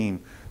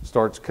scheme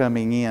starts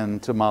coming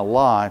into my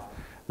life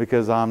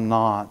because I'm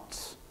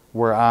not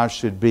where I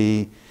should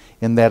be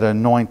in that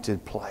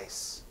anointed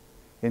place,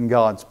 in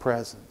God's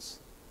presence.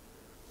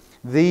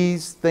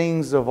 These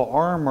things of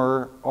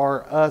armor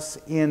are us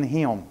in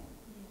Him.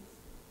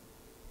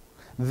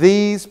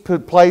 These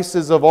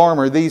places of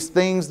armor, these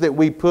things that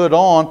we put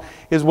on,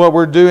 is what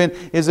we're doing,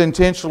 is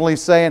intentionally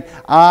saying,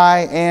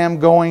 I am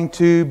going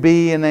to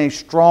be in a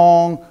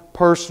strong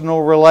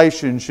personal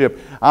relationship.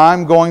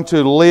 I'm going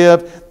to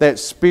live that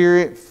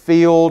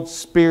Spirit-filled,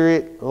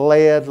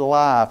 Spirit-led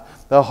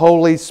life. The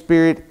Holy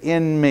Spirit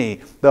in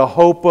me. The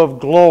hope of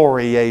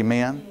glory.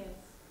 Amen. Yes.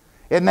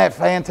 Isn't that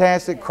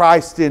fantastic? Yes.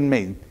 Christ in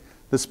me.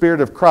 The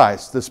Spirit of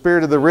Christ. The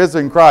Spirit of the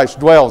risen Christ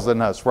dwells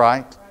in us,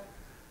 right?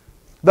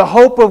 The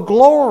hope of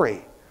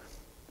glory.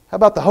 How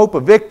about the hope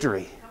of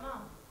victory?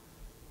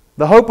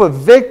 The hope of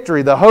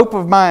victory, the hope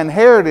of my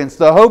inheritance,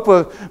 the hope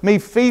of me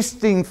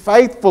feasting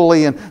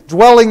faithfully and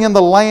dwelling in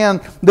the land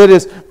that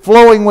is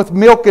flowing with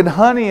milk and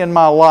honey in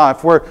my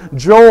life, where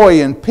joy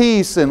and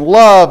peace and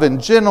love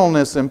and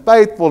gentleness and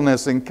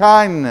faithfulness and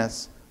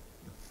kindness,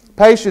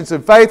 patience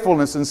and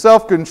faithfulness and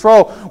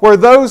self-control, where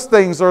those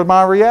things are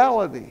my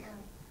reality.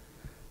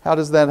 How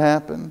does that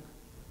happen?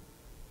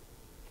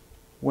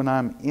 When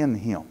I'm in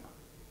Him.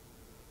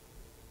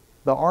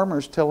 The armor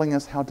is telling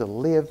us how to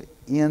live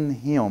in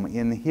Him,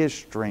 in His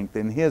strength,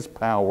 in His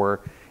power,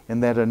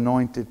 in that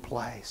anointed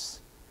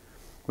place.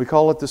 We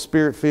call it the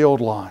Spirit-filled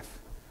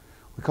life.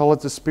 We call it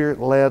the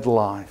Spirit-led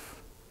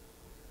life.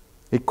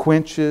 It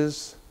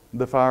quenches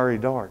the fiery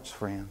darts,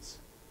 friends.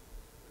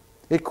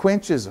 It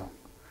quenches them.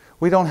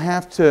 We don't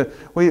have to,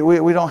 we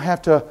don't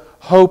have to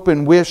hope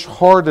and wish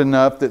hard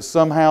enough that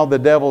somehow the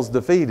devil's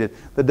defeated.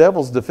 The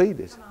devil's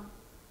defeated.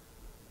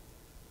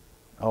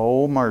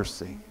 Oh,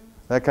 mercy.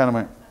 That kind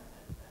of...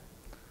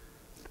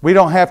 We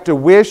don't have to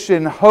wish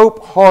and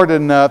hope hard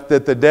enough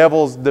that the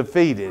devil's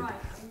defeated.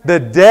 The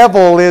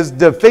devil is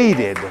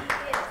defeated.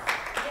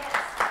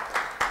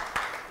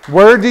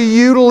 Where do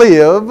you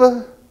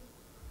live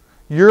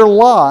your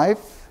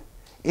life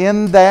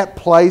in that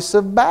place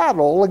of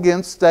battle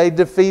against a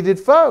defeated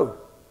foe?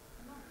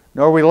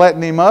 Are we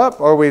letting him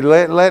up? Are we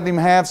letting him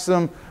have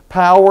some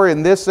power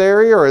in this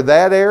area or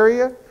that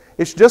area?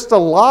 It's just a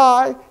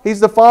lie.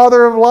 He's the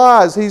father of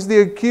lies. He's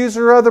the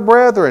accuser of the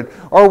brethren.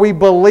 Are we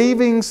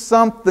believing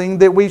something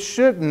that we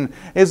shouldn't?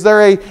 Is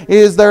there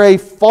a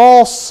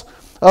false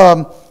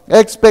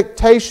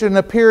expectation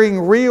appearing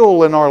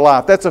real in our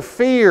life? That's a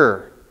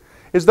fear.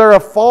 Is there a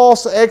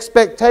false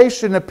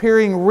expectation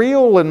appearing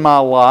real in my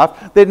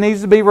life that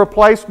needs to be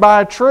replaced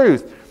by a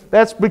truth?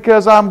 That's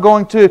because I'm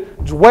going to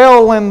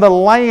dwell in the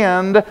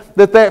land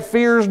that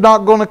fear is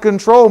not going to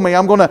control me.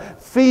 I'm going to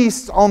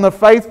feast on the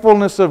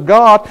faithfulness of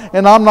God,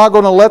 and I'm not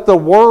going to let the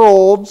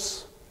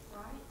world's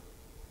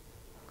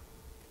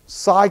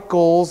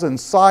cycles and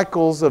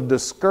cycles of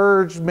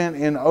discouragement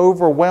and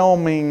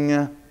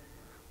overwhelming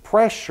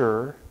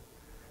pressure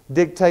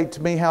dictate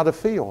to me how to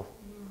feel,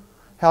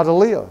 how to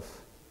live,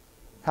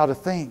 how to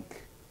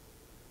think.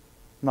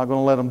 I'm not going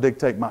to let them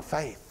dictate my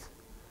faith.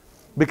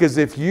 Because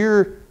if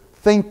your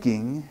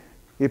thinking,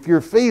 if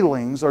your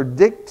feelings are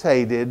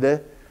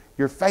dictated,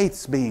 your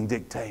faith's being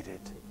dictated.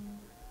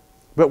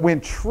 But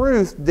when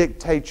truth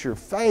dictates your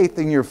faith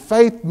and your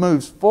faith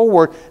moves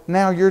forward,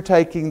 now you're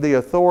taking the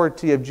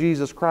authority of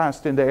Jesus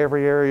Christ into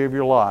every area of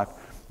your life.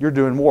 You're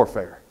doing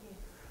warfare.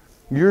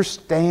 You're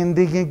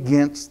standing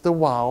against the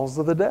wiles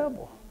of the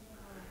devil.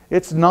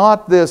 It's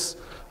not this,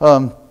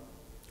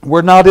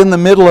 we're not in the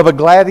middle of a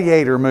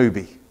gladiator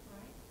movie.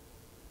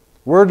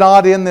 We're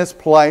not in this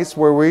place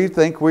where we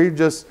think we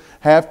just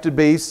have to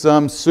be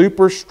some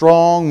super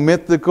strong,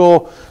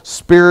 mythical,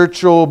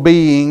 spiritual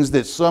beings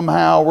that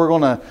somehow we're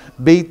going to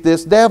beat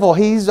this devil.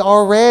 He's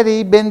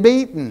already been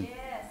beaten.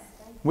 Yes.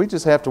 We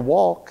just have to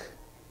walk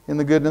in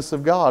the goodness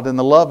of God, in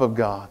the love of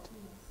God,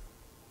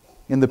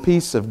 in the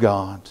peace of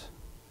God.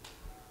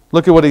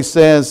 Look at what he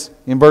says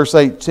in verse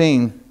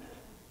 18.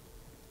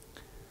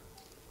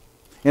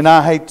 And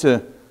I hate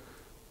to,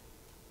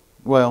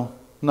 well,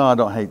 no, I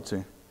don't hate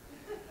to.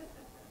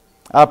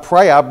 I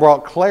pray I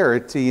brought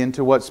clarity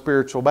into what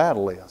spiritual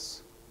battle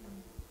is.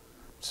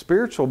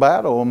 Spiritual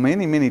battle,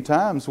 many, many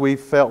times we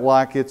felt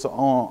like it's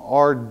on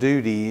our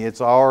duty,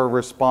 it's our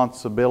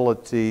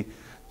responsibility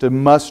to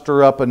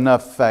muster up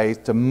enough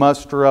faith, to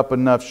muster up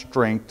enough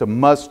strength, to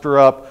muster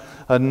up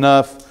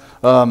enough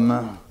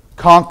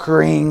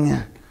conquering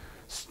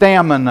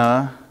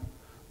stamina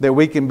that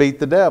we can beat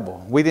the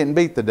devil. We didn't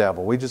beat the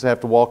devil. We just have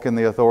to walk in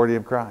the authority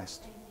of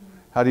Christ.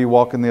 How do you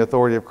walk in the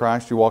authority of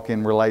Christ? You walk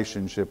in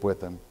relationship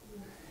with Him.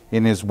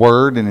 In His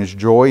Word, in His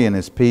joy, in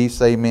His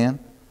peace, amen.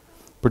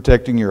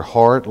 Protecting your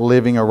heart,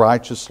 living a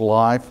righteous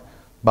life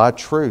by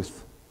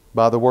truth.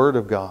 by the Word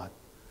of God.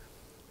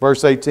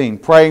 Verse 18,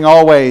 praying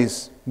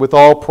always with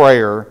all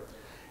prayer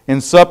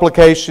and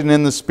supplication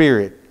in the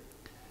Spirit.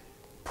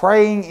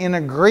 Praying in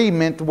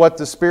agreement to what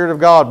the Spirit of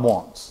God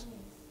wants.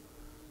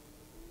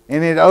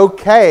 And it's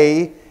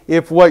okay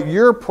if what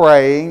you're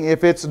praying,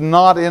 if it's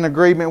not in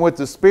agreement with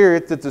the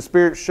Spirit, that the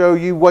Spirit show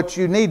you what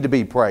you need to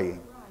be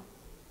praying.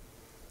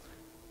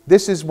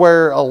 This is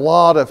where a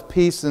lot of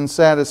peace and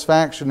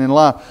satisfaction in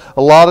life.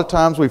 A lot of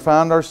times we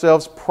find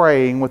ourselves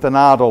praying with an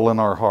idol in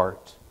our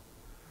heart.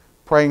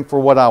 Praying for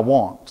what I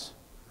want,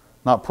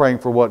 not praying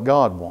for what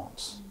God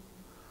wants.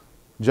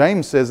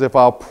 James says if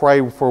I'll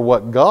pray for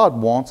what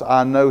God wants,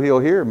 I know He'll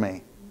hear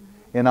me.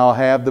 And I'll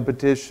have the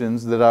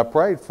petitions that I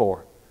prayed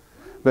for.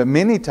 But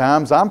many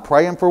times I'm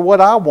praying for what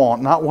I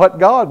want, not what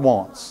God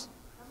wants.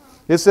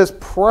 It says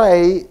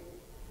pray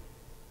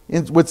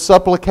with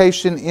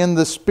supplication in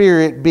the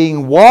Spirit,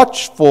 being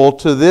watchful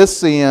to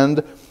this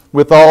end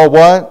with all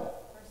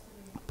what?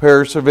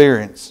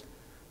 Perseverance.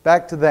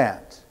 Back to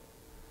that.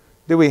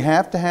 Do we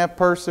have to have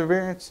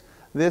perseverance?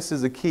 This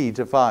is the key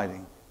to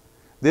fighting.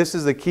 This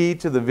is the key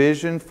to the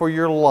vision for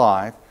your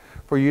life,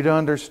 for you to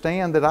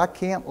understand that I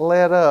can't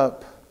let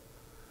up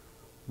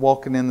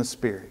walking in the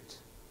Spirit.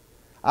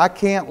 I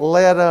can't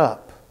let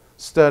up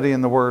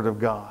studying the Word of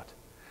God.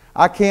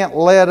 I can't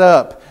let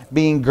up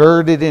being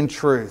girded in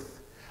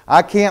truth.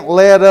 I can't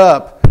let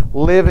up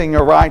living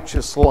a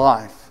righteous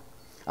life.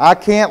 I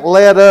can't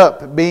let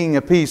up being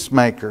a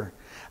peacemaker.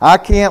 I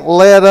can't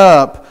let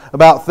up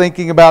about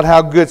thinking about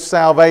how good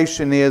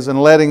salvation is and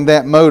letting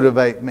that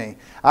motivate me.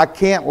 I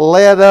can't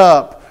let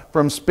up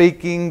from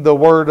speaking the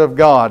Word of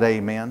God.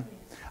 Amen.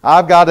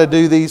 I've got to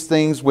do these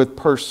things with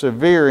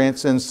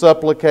perseverance and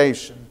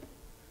supplication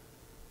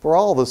for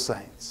all the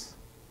saints.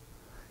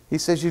 He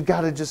says you've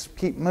got to just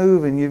keep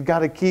moving. You've got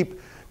to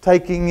keep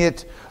taking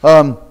it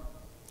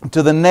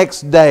to the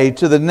next day,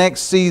 to the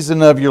next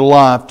season of your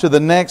life, to the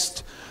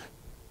next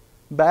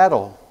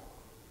battle.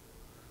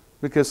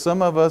 Because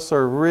some of us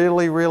are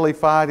really, really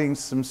fighting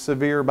some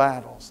severe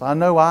battles. I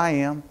know I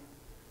am.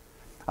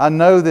 I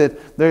know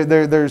that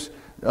there's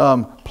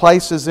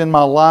places in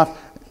my life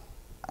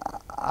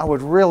I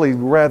would really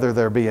rather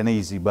there be an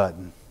easy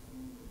button.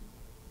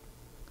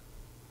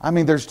 I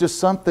mean, there's just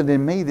something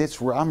in me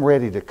I'm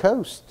ready to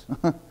coast.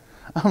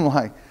 I'm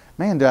like,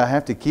 man, do I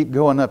have to keep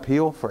going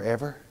uphill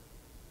forever?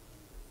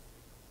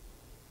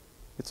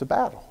 It's a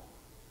battle.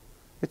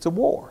 It's a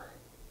war.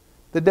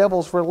 The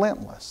devil's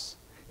relentless.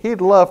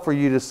 He'd love for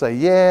you to say,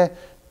 yeah,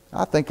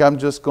 I think I'm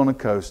just going to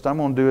coast. I'm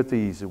going to do it the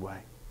easy way.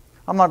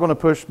 I'm not going to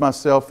push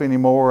myself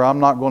anymore. I'm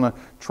not going to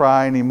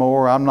try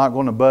anymore. I'm not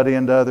going to butt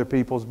into other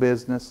people's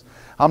business.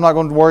 I'm not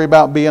going to worry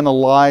about being a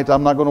light.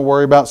 I'm not going to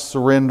worry about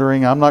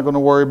surrendering. I'm not going to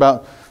worry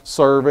about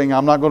serving.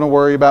 I'm not going to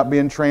worry about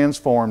being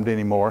transformed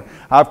anymore.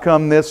 I've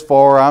come this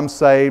far. I'm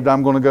saved.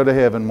 I'm going to go to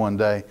heaven one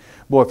day.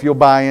 Boy, if you'll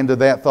buy into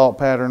that thought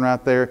pattern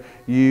right there,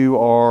 you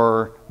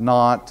are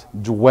not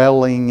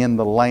dwelling in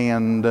the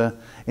land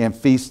and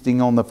feasting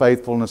on the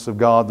faithfulness of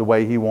God the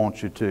way He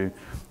wants you to.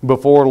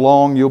 Before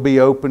long, you'll be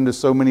open to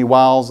so many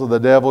wiles of the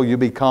devil. You'll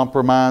be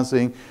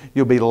compromising.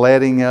 You'll be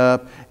letting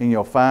up. And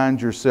you'll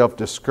find yourself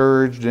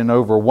discouraged and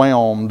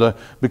overwhelmed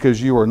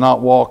because you are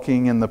not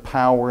walking in the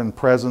power and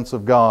presence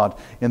of God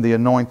in the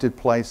anointed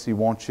place He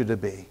wants you to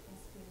be.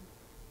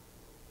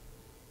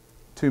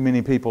 Too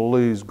many people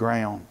lose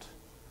ground.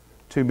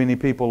 Too many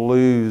people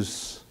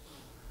lose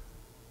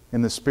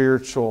in the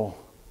spiritual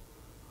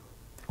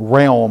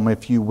realm,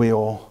 if you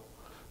will,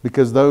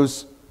 because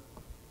those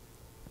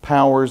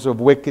powers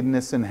of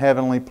wickedness in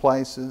heavenly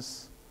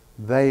places,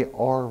 they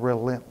are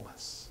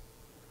relentless.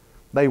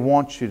 They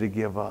want you to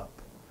give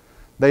up.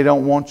 They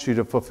don't want you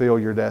to fulfill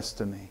your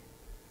destiny.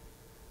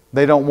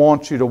 They don't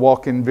want you to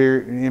walk in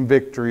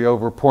victory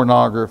over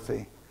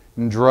pornography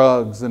and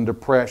drugs and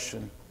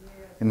depression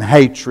and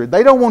hatred.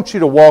 They don't want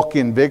you to walk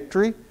in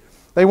victory.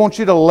 They want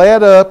you to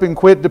let up and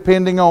quit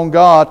depending on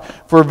God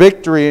for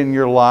victory in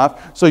your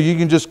life so you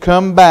can just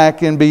come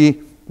back and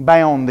be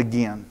bound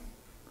again.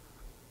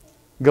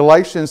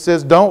 Galatians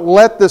says, don't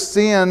let the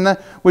sin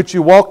which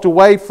you walked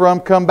away from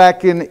come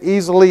back and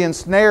easily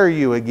ensnare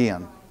you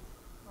again.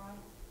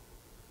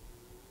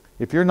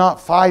 If you're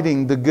not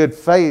fighting the good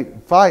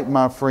fight,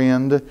 my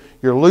friend,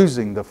 you're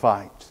losing the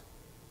fight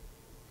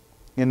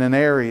in an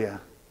area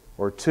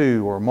or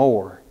two or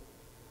more.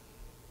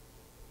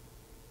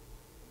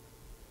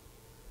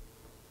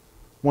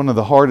 One of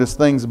the hardest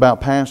things about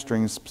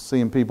pastoring is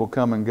seeing people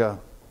come and go.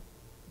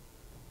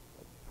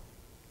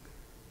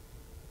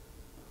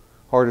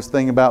 Hardest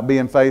thing about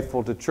being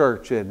faithful to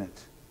church, isn't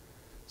it?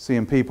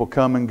 Seeing people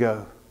come and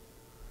go.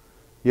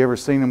 You ever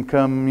seen them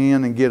come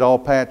in and get all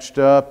patched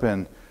up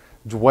and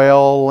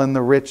dwell in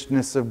the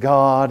richness of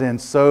God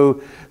and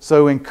so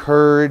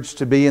encouraged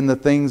to be in the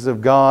things of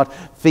God,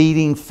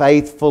 feeding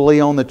faithfully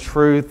on the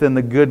truth and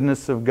the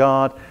goodness of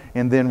God,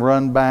 and then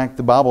run back?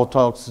 The Bible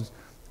talks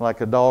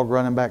like a dog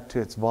running back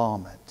to its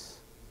vomit.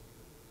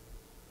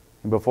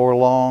 And before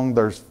long,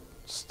 their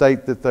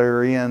state that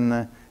they're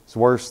in is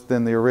worse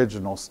than the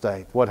original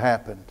state. What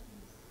happened?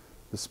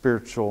 The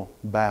spiritual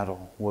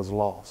battle was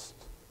lost.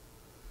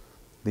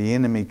 the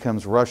enemy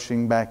comes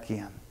rushing back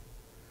in.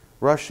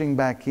 Rushing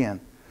back in.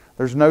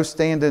 There's no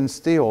standing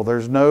still.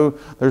 There's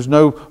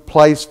no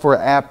place for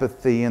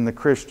apathy in the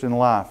Christian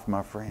life,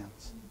 my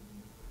friends.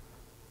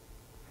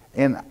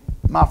 And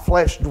my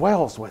flesh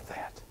dwells with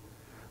that.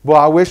 Well,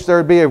 I wish there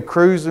would be a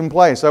cruising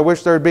place. I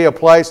wish there would be a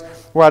place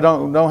where I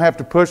don't have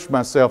to push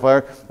myself.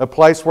 A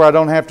place where I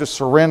don't have to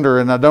surrender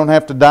and I don't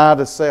have to die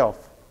to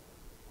self.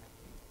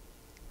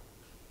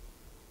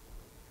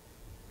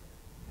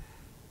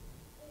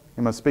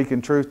 Am I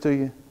speaking truth to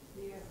you?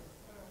 Yes.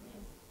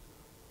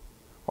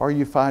 Are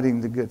you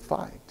fighting the good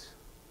fight?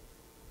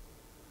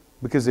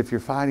 Because if you're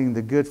fighting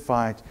the good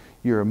fight,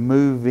 you're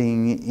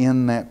moving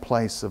in that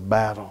place of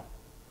battle.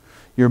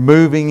 You're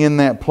moving in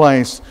that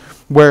place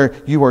where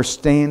you are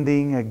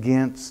standing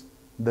against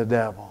the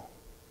devil.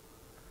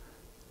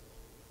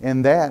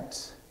 And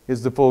that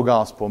is the full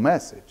gospel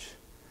message.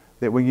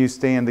 That when you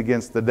stand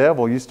against the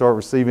devil, you start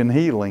receiving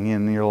healing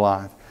in your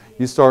life.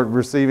 You start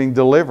receiving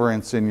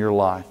deliverance in your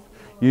life.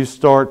 You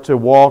start to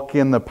walk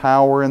in the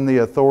power and the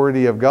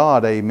authority of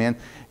God, amen.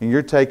 And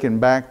you're taking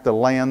back the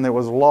land that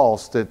was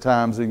lost at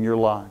times in your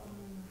life.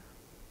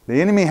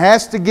 The enemy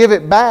has to give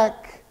it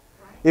back.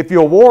 If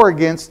you'll war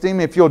against him,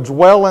 if you'll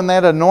dwell in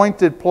that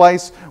anointed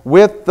place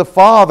with the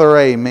Father,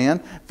 amen,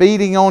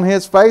 feeding on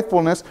His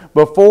faithfulness,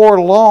 before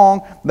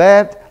long,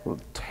 that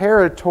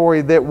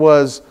territory that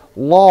was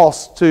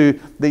lost to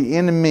the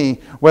enemy,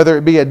 whether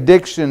it be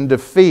addiction,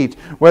 defeat,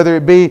 whether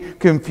it be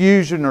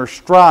confusion or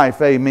strife,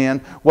 amen,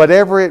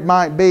 whatever it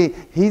might be,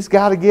 He's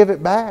got to give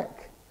it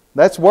back.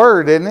 That's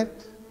word, isn't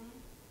it?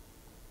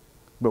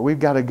 But we've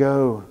got to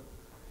go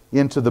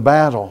into the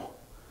battle.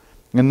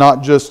 And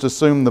not just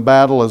assume the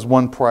battle as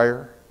one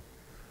prayer.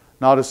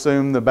 Not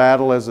assume the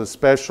battle as a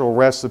special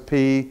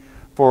recipe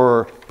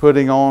for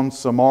putting on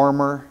some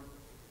armor.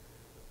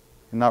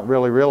 And not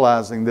really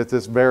realizing that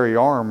this very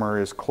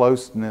armor is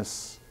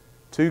closeness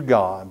to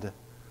God,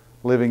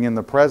 living in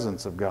the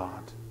presence of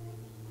God.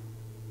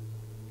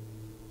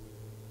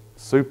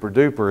 Super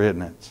duper,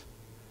 isn't it?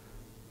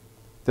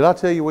 Did I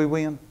tell you we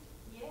win?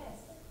 Yes.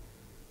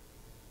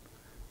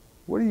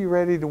 What are you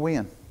ready to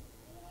win?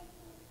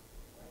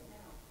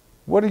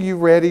 What are you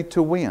ready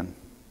to win?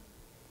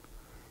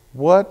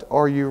 What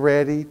are you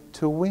ready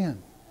to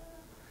win?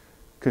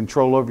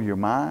 Control over your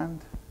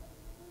mind?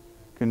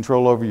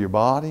 Control over your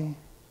body?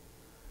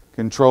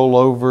 Control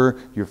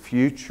over your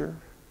future?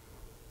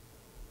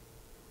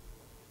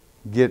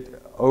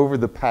 Get over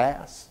the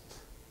past?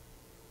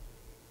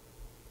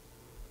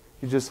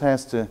 It just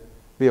has to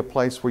be a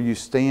place where you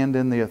stand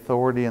in the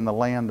authority and the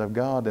land of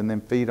God and then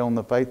feed on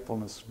the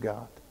faithfulness of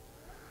God.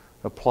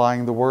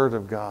 Applying the Word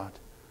of God.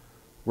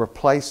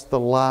 Replace the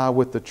lie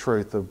with the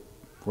truth.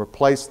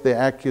 Replace the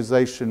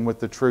accusation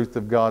with the truth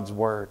of God's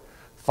Word.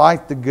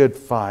 Fight the good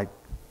fight.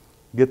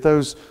 Get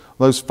those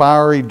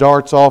fiery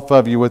darts off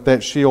of you with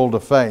that shield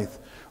of faith.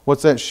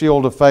 What's that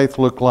shield of faith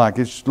look like?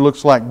 It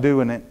looks like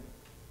doing it.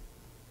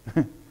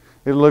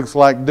 It looks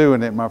like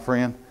doing it, my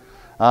friend.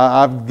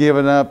 I've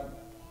given up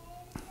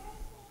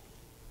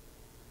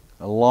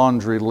a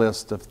laundry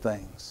list of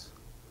things.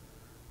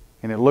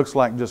 And it looks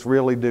like just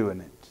really doing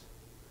it.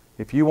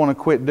 If you want to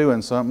quit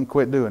doing something,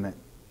 quit doing it.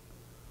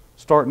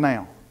 Start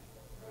now.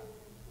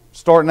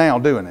 Start now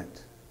doing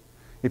it.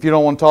 If you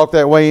don't want to talk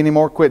that way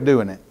anymore, quit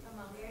doing it.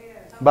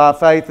 By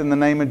faith in the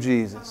name of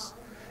Jesus.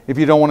 If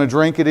you don't want to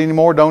drink it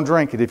anymore, don't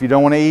drink it. If you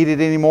don't want to eat it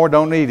anymore,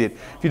 don't eat it.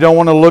 If you don't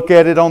want to look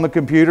at it on the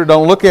computer,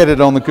 don't look at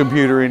it on the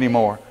computer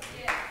anymore.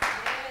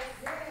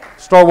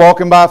 Start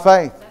walking by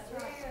faith.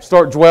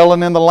 Start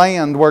dwelling in the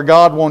land where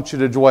God wants you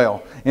to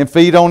dwell and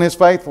feed on His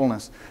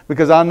faithfulness.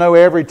 Because I know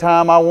every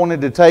time I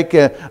wanted to take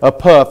a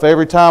puff,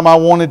 every time I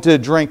wanted to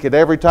drink it,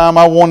 every time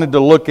I wanted to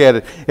look at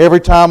it,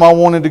 every time I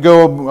wanted to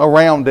go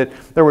around it,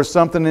 there was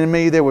something in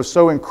me that was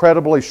so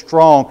incredibly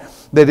strong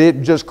that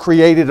it just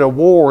created a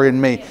war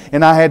in me.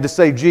 And I had to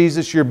say,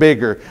 Jesus, you're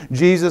bigger.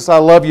 Jesus, I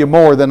love you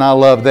more than I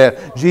love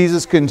that.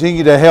 Jesus,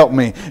 continue to help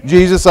me.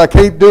 Jesus, I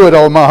can't do it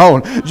on my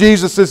own.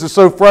 Jesus, this is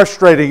so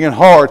frustrating and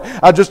hard.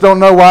 I just don't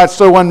know why it's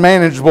so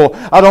unmanageable.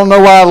 I don't know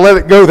why I let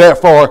it go that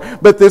far.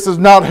 But this is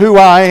not who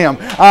I am.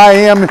 I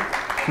am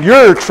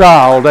your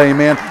child,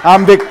 amen.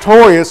 I'm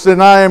victorious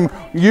and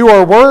you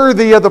are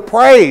worthy of the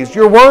praise.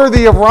 You're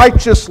worthy of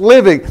righteous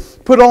living.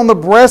 Put on the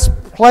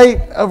breastplate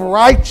of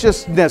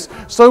righteousness.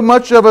 So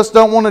much of us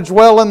don't want to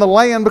dwell in the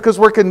land because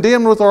we're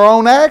condemned with our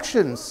own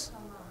actions.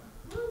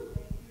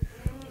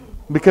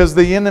 Because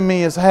the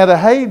enemy has had a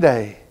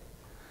heyday.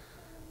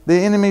 The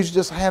enemy's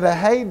just had a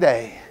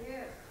heyday.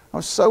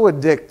 I'm so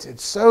addicted,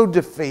 so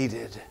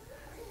defeated.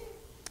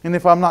 And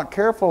if I'm not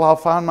careful, I'll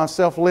find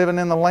myself living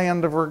in the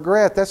land of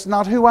regret. That's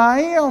not who I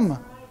am.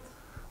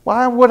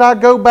 Why would I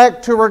go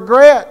back to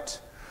regret?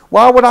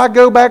 Why would I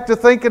go back to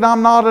thinking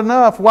I'm not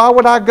enough? Why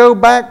would I go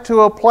back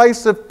to a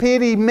place of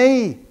pity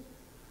me?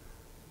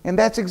 And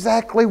that's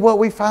exactly what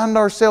we find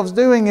ourselves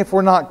doing if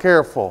we're not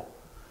careful.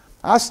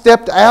 I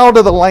stepped out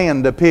of the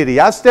land of pity.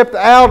 I stepped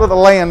out of the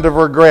land of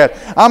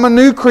regret. I'm a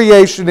new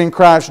creation in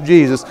Christ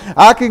Jesus.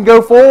 I can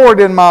go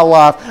forward in my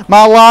life.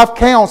 My life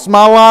counts.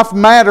 My life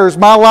matters.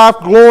 My life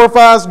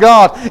glorifies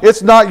God.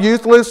 It's not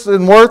useless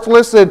and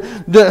worthless and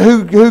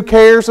who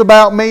cares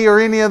about me or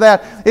any of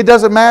that. It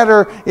doesn't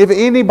matter if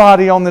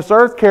anybody on this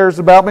earth cares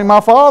about me. My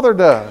Father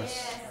does.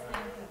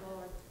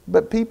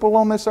 But people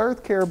on this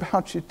earth care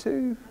about you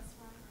too.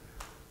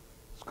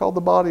 It's called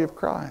the body of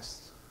Christ.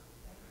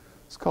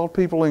 It's called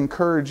people to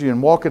encourage you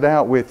and walk it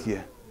out with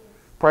you.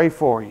 Pray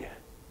for you.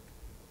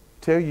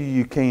 Tell you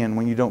you can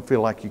when you don't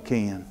feel like you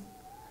can.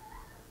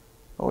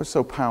 Oh, it's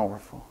so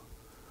powerful.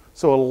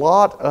 So a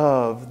lot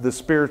of the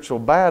spiritual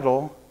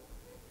battle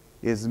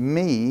is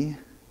me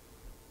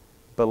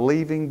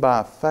believing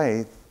by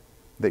faith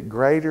that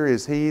greater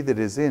is He that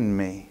is in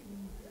me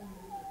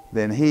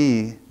than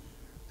he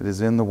that is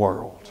in the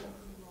world.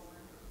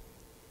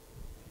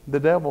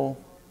 The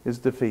devil is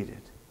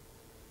defeated.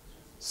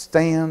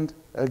 Stand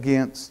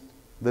against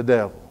the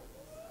devil.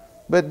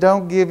 But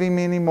don't give him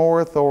any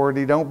more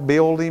authority. Don't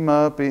build him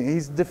up.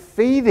 He's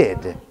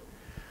defeated.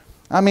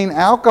 I mean,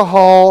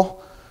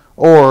 alcohol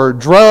or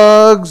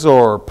drugs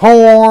or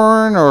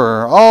porn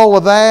or all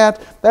of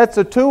that, that's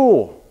a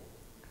tool.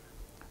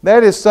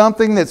 That is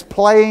something that's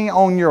playing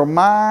on your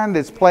mind.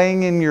 It's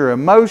playing in your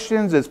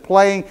emotions. It's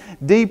playing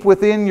deep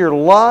within your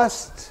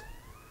lust.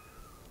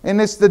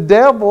 And it's the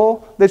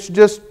devil that's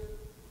just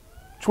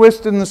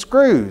twisting the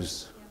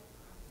screws.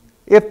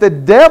 If the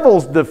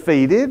devil's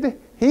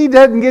defeated, he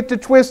doesn't get to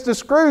twist the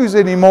screws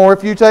anymore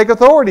if you take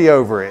authority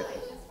over it.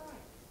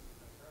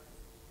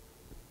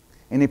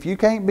 And if you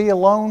can't be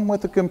alone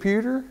with the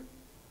computer,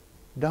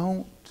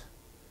 don't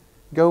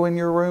go in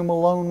your room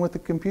alone with the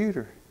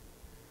computer.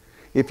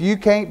 If you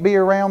can't be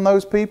around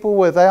those people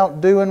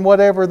without doing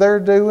whatever they're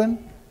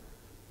doing,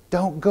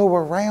 don't go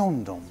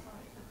around them.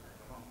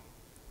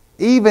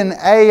 Even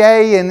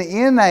AA and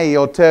NA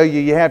will tell you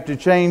you have to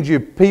change your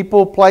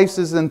people,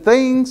 places, and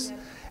things.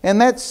 And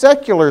that's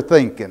secular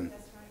thinking.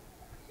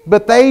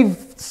 But they've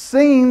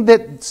seen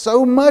that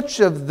so much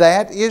of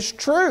that is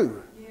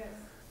true.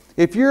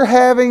 If you're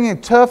having a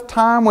tough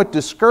time with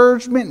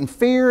discouragement and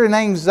fear and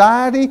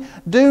anxiety,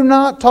 do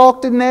not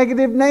talk to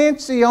Negative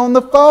Nancy on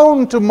the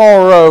phone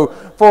tomorrow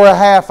for a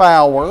half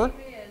hour.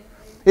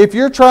 If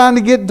you're trying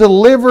to get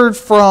delivered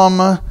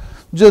from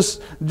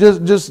just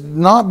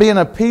not being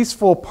a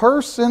peaceful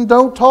person,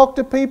 don't talk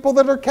to people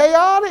that are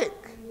chaotic.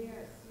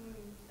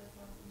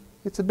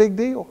 It's a big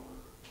deal.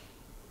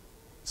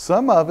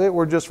 Some of it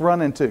we're just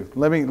running to.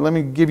 Let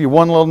me give you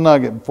one little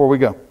nugget before we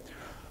go.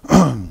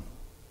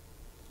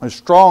 A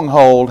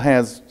stronghold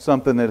has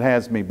something that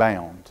has me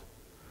bound.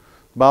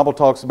 The Bible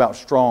talks about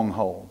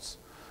strongholds.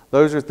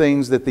 Those are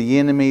things that the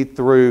enemy,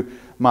 through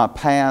my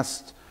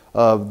past,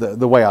 of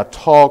the way I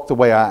talk, the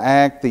way I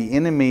act, the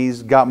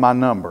enemy's got my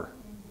number.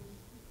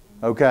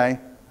 Okay?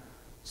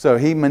 So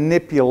he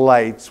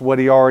manipulates what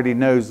he already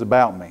knows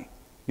about me.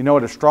 You know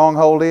what a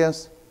stronghold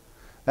is?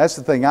 That's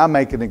the thing I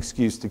make an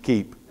excuse to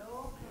keep.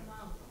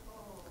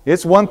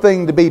 It's one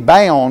thing to be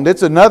bound.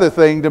 It's another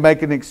thing to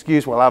make an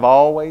excuse. Well, I've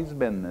always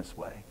been this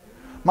way.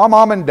 My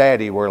mom and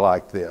daddy were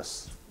like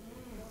this.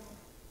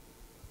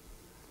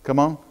 Come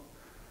on.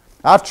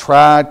 I've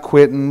tried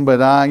quitting, but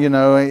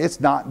it's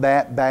not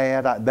that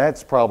bad.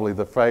 That's probably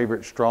the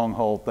favorite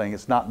stronghold thing.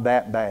 It's not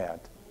that bad.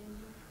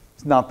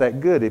 It's not that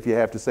good if you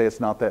have to say it's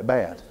not that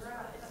bad.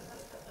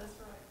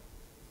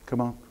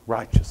 Come on.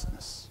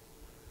 Righteousness.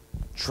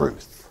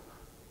 Truth.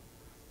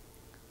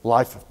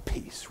 Life of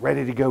peace,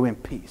 ready to go in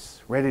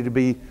peace, ready to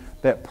be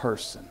that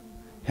person.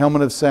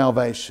 Helmet of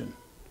salvation.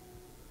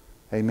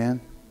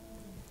 Amen.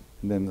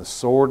 And then the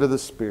sword of the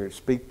Spirit.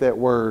 Speak that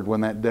word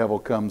when that devil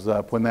comes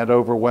up, when that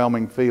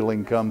overwhelming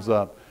feeling comes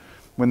up,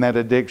 when that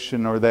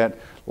addiction or that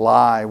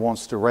lie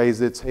wants to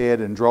raise its head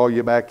and draw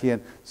you back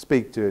in.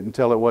 Speak to it and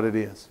tell it what it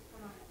is.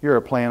 You're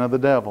a plan of the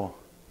devil.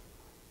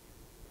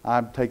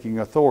 I'm taking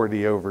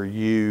authority over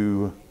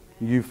you.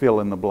 You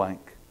fill in the blank.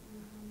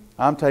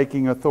 I'm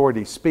taking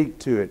authority. Speak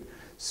to it.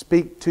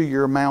 Speak to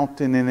your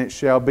mountain and it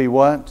shall be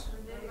what?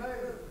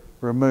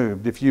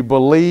 Removed. If you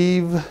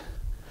believe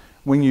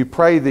when you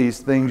pray these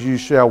things, you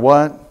shall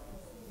what?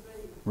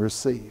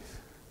 Receive.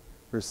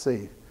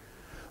 Receive.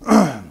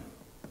 I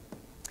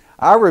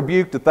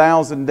rebuked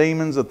 1,000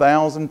 demons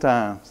 1,000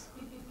 times.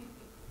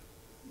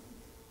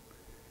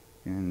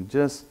 And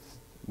just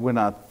when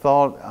I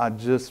thought I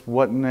just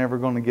wasn't ever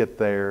going to get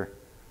there,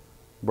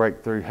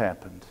 breakthrough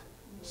happened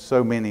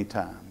so many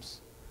times.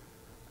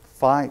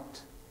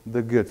 Fight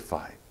the good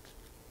fight.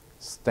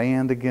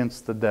 Stand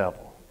against the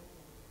devil.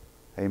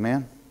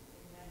 Amen?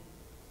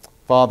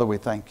 Father, we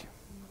thank you.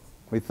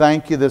 We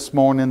thank you this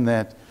morning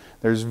that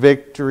there's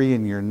victory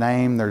in your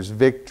name. There's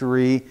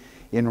victory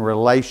in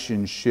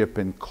relationship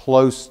and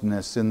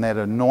closeness in that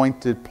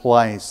anointed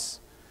place,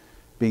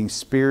 being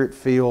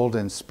Spirit-filled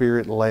and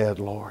Spirit-led,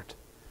 Lord.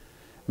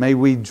 May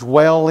we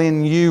dwell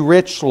in you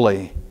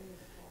richly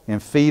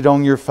and feed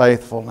on your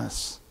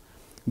faithfulness.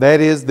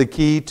 That is the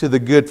key to the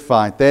good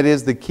fight. That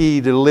is the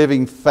key to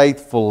living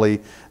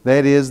faithfully.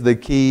 That is the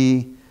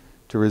key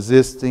to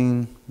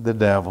resisting the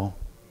devil.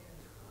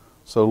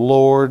 So,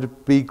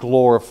 Lord, be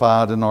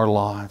glorified in our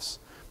lives.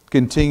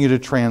 Continue to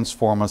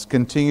transform us.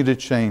 Continue to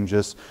change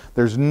us.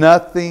 There's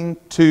nothing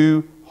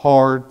too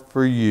hard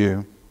for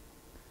you.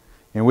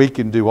 And we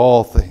can do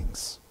all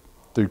things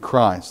through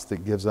Christ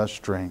that gives us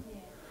strength.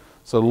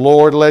 So,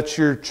 Lord, let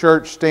your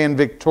church stand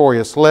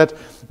victorious. Let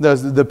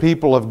the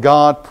people of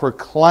God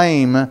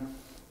proclaim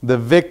the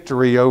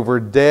victory over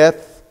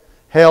death,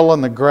 hell,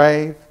 and the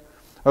grave,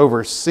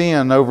 over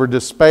sin, over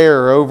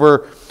despair,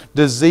 over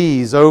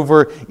disease,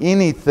 over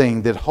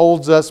anything that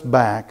holds us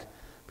back,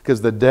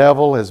 because the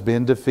devil has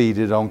been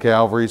defeated on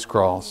Calvary's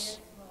cross.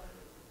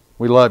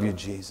 We love you,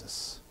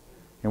 Jesus.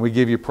 And we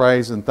give you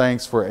praise and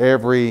thanks for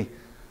every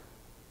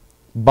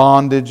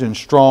bondage and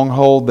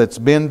stronghold that's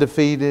been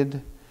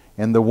defeated,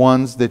 and the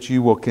ones that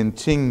you will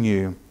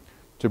continue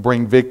to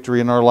bring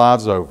victory in our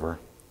lives over.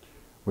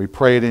 We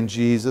pray it in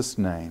Jesus'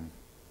 name.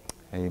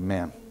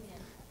 Amen.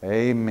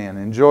 Amen.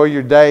 Enjoy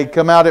your day.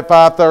 Come out at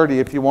 5:30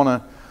 if you want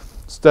to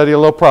study a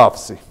little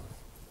prophecy.